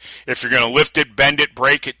dealing with. If you're going to lift it, bend it,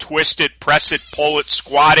 break it, twist it, press it, pull it,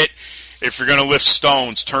 squat it. If you're going to lift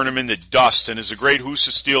stones, turn them into dust. And as the great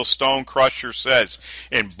Husa Steel Stone Crusher says,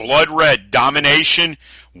 in blood red, domination,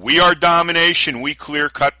 we are domination. We clear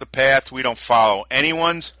cut the path. We don't follow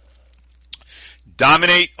anyone's.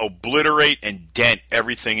 Dominate, obliterate, and dent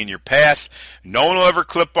everything in your path. No one will ever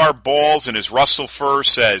clip our balls. And as Russell Furr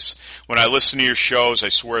says, when I listen to your shows, I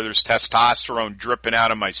swear there's testosterone dripping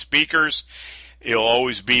out of my speakers. It'll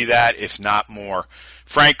always be that, if not more.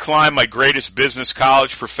 Frank Klein, my greatest business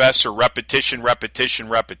college professor, repetition.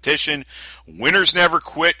 Winners never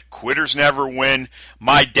quit, quitters never win.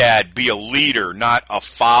 My dad, be a leader, not a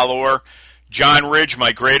follower. John Ridge,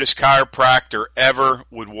 my greatest chiropractor ever,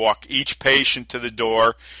 would walk each patient to the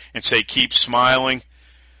door and say, keep smiling.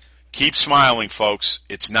 Keep smiling, folks.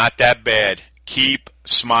 It's not that bad. Keep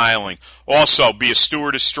smiling. Also, be a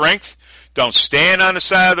steward of strength. Don't stand on the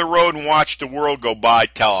side of the road and watch the world go by.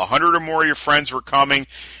 Tell 100 or more of your friends we're coming.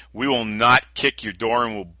 We will not kick your door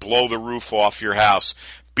and we'll blow the roof off your house.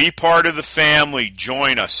 Be part of the family.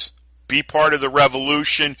 Join us. Be part of the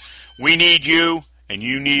revolution. We need you and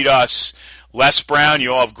you need us. Les Brown,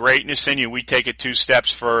 you all have greatness in you. We take it 2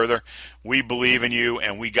 steps further. We believe in you,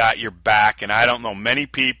 and we got your back. And I don't know many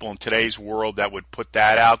people in today's world that would put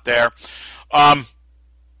that out there.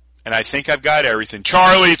 And I think I've got everything.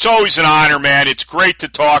 Charlie, it's always an honor, man. It's great to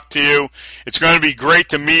talk to you. It's going to be great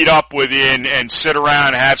to meet up with you and sit around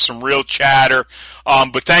and have some real chatter.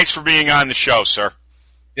 But thanks for being on the show, sir.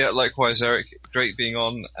 Yeah, likewise, Eric. Great being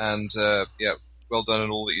on, and well done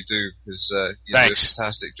in all that you do, because you do a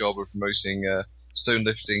fantastic job of promoting stone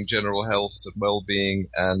lifting, general health and well-being,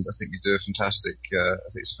 and I think you do a fantastic. I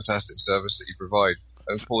think it's a fantastic service that you provide.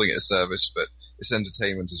 I'm calling it a service, but it's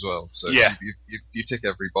entertainment as well. So yeah. You tick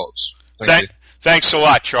every box. Thank you. Thanks a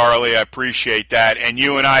lot, Charlie. I appreciate that. And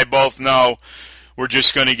you and I both know we're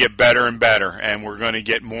just going to get better and better, and we're going to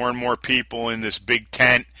get more and more people in this big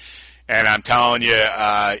tent. And I'm telling you,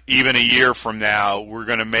 even a year from now, we're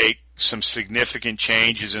going to make some significant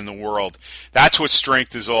changes in the world. That's what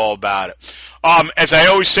strength is all about. As I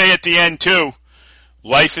always say at the end, too,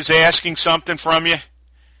 life is asking something from you.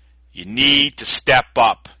 You need to step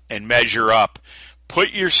up and measure up.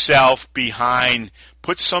 Put yourself behind,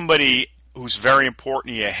 put somebody who's very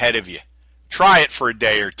important to you ahead of you. Try it for a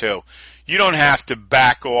day or two. You don't have to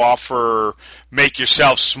back off or make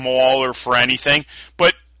yourself smaller for anything,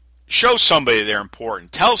 but show somebody they're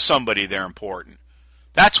important. Tell somebody they're important.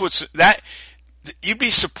 You'd be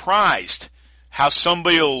surprised how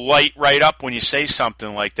somebody will light right up when you say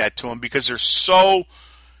something like that to them, because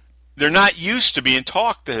they're not used to being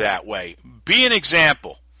talked to that way. Be an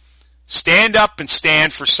example. Stand up and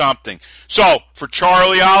stand for something. So, for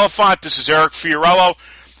Charlie Oliphant, this is Eric Fiorillo.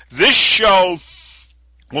 This show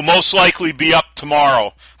will most likely be up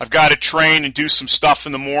tomorrow. I've got to train and do some stuff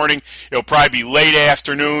in the morning. It'll probably be late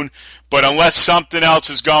afternoon, but unless something else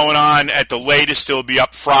is going on, at the latest it'll be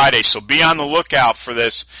up Friday. So be on the lookout for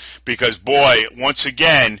this, because boy, once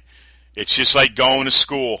again, it's just like going to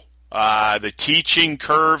school. The teaching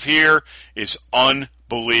curve here is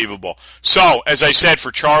unbelievable. So, as I said,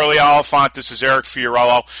 for Charlie Oliphant, this is Eric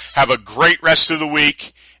Fiorillo. Have a great rest of the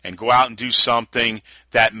week and go out and do something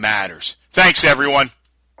that matters. Thanks, everyone.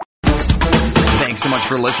 Thanks so much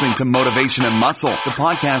for listening to Motivation and Muscle, the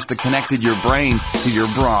podcast that connected your brain to your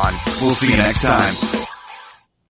brawn. We'll see you next time.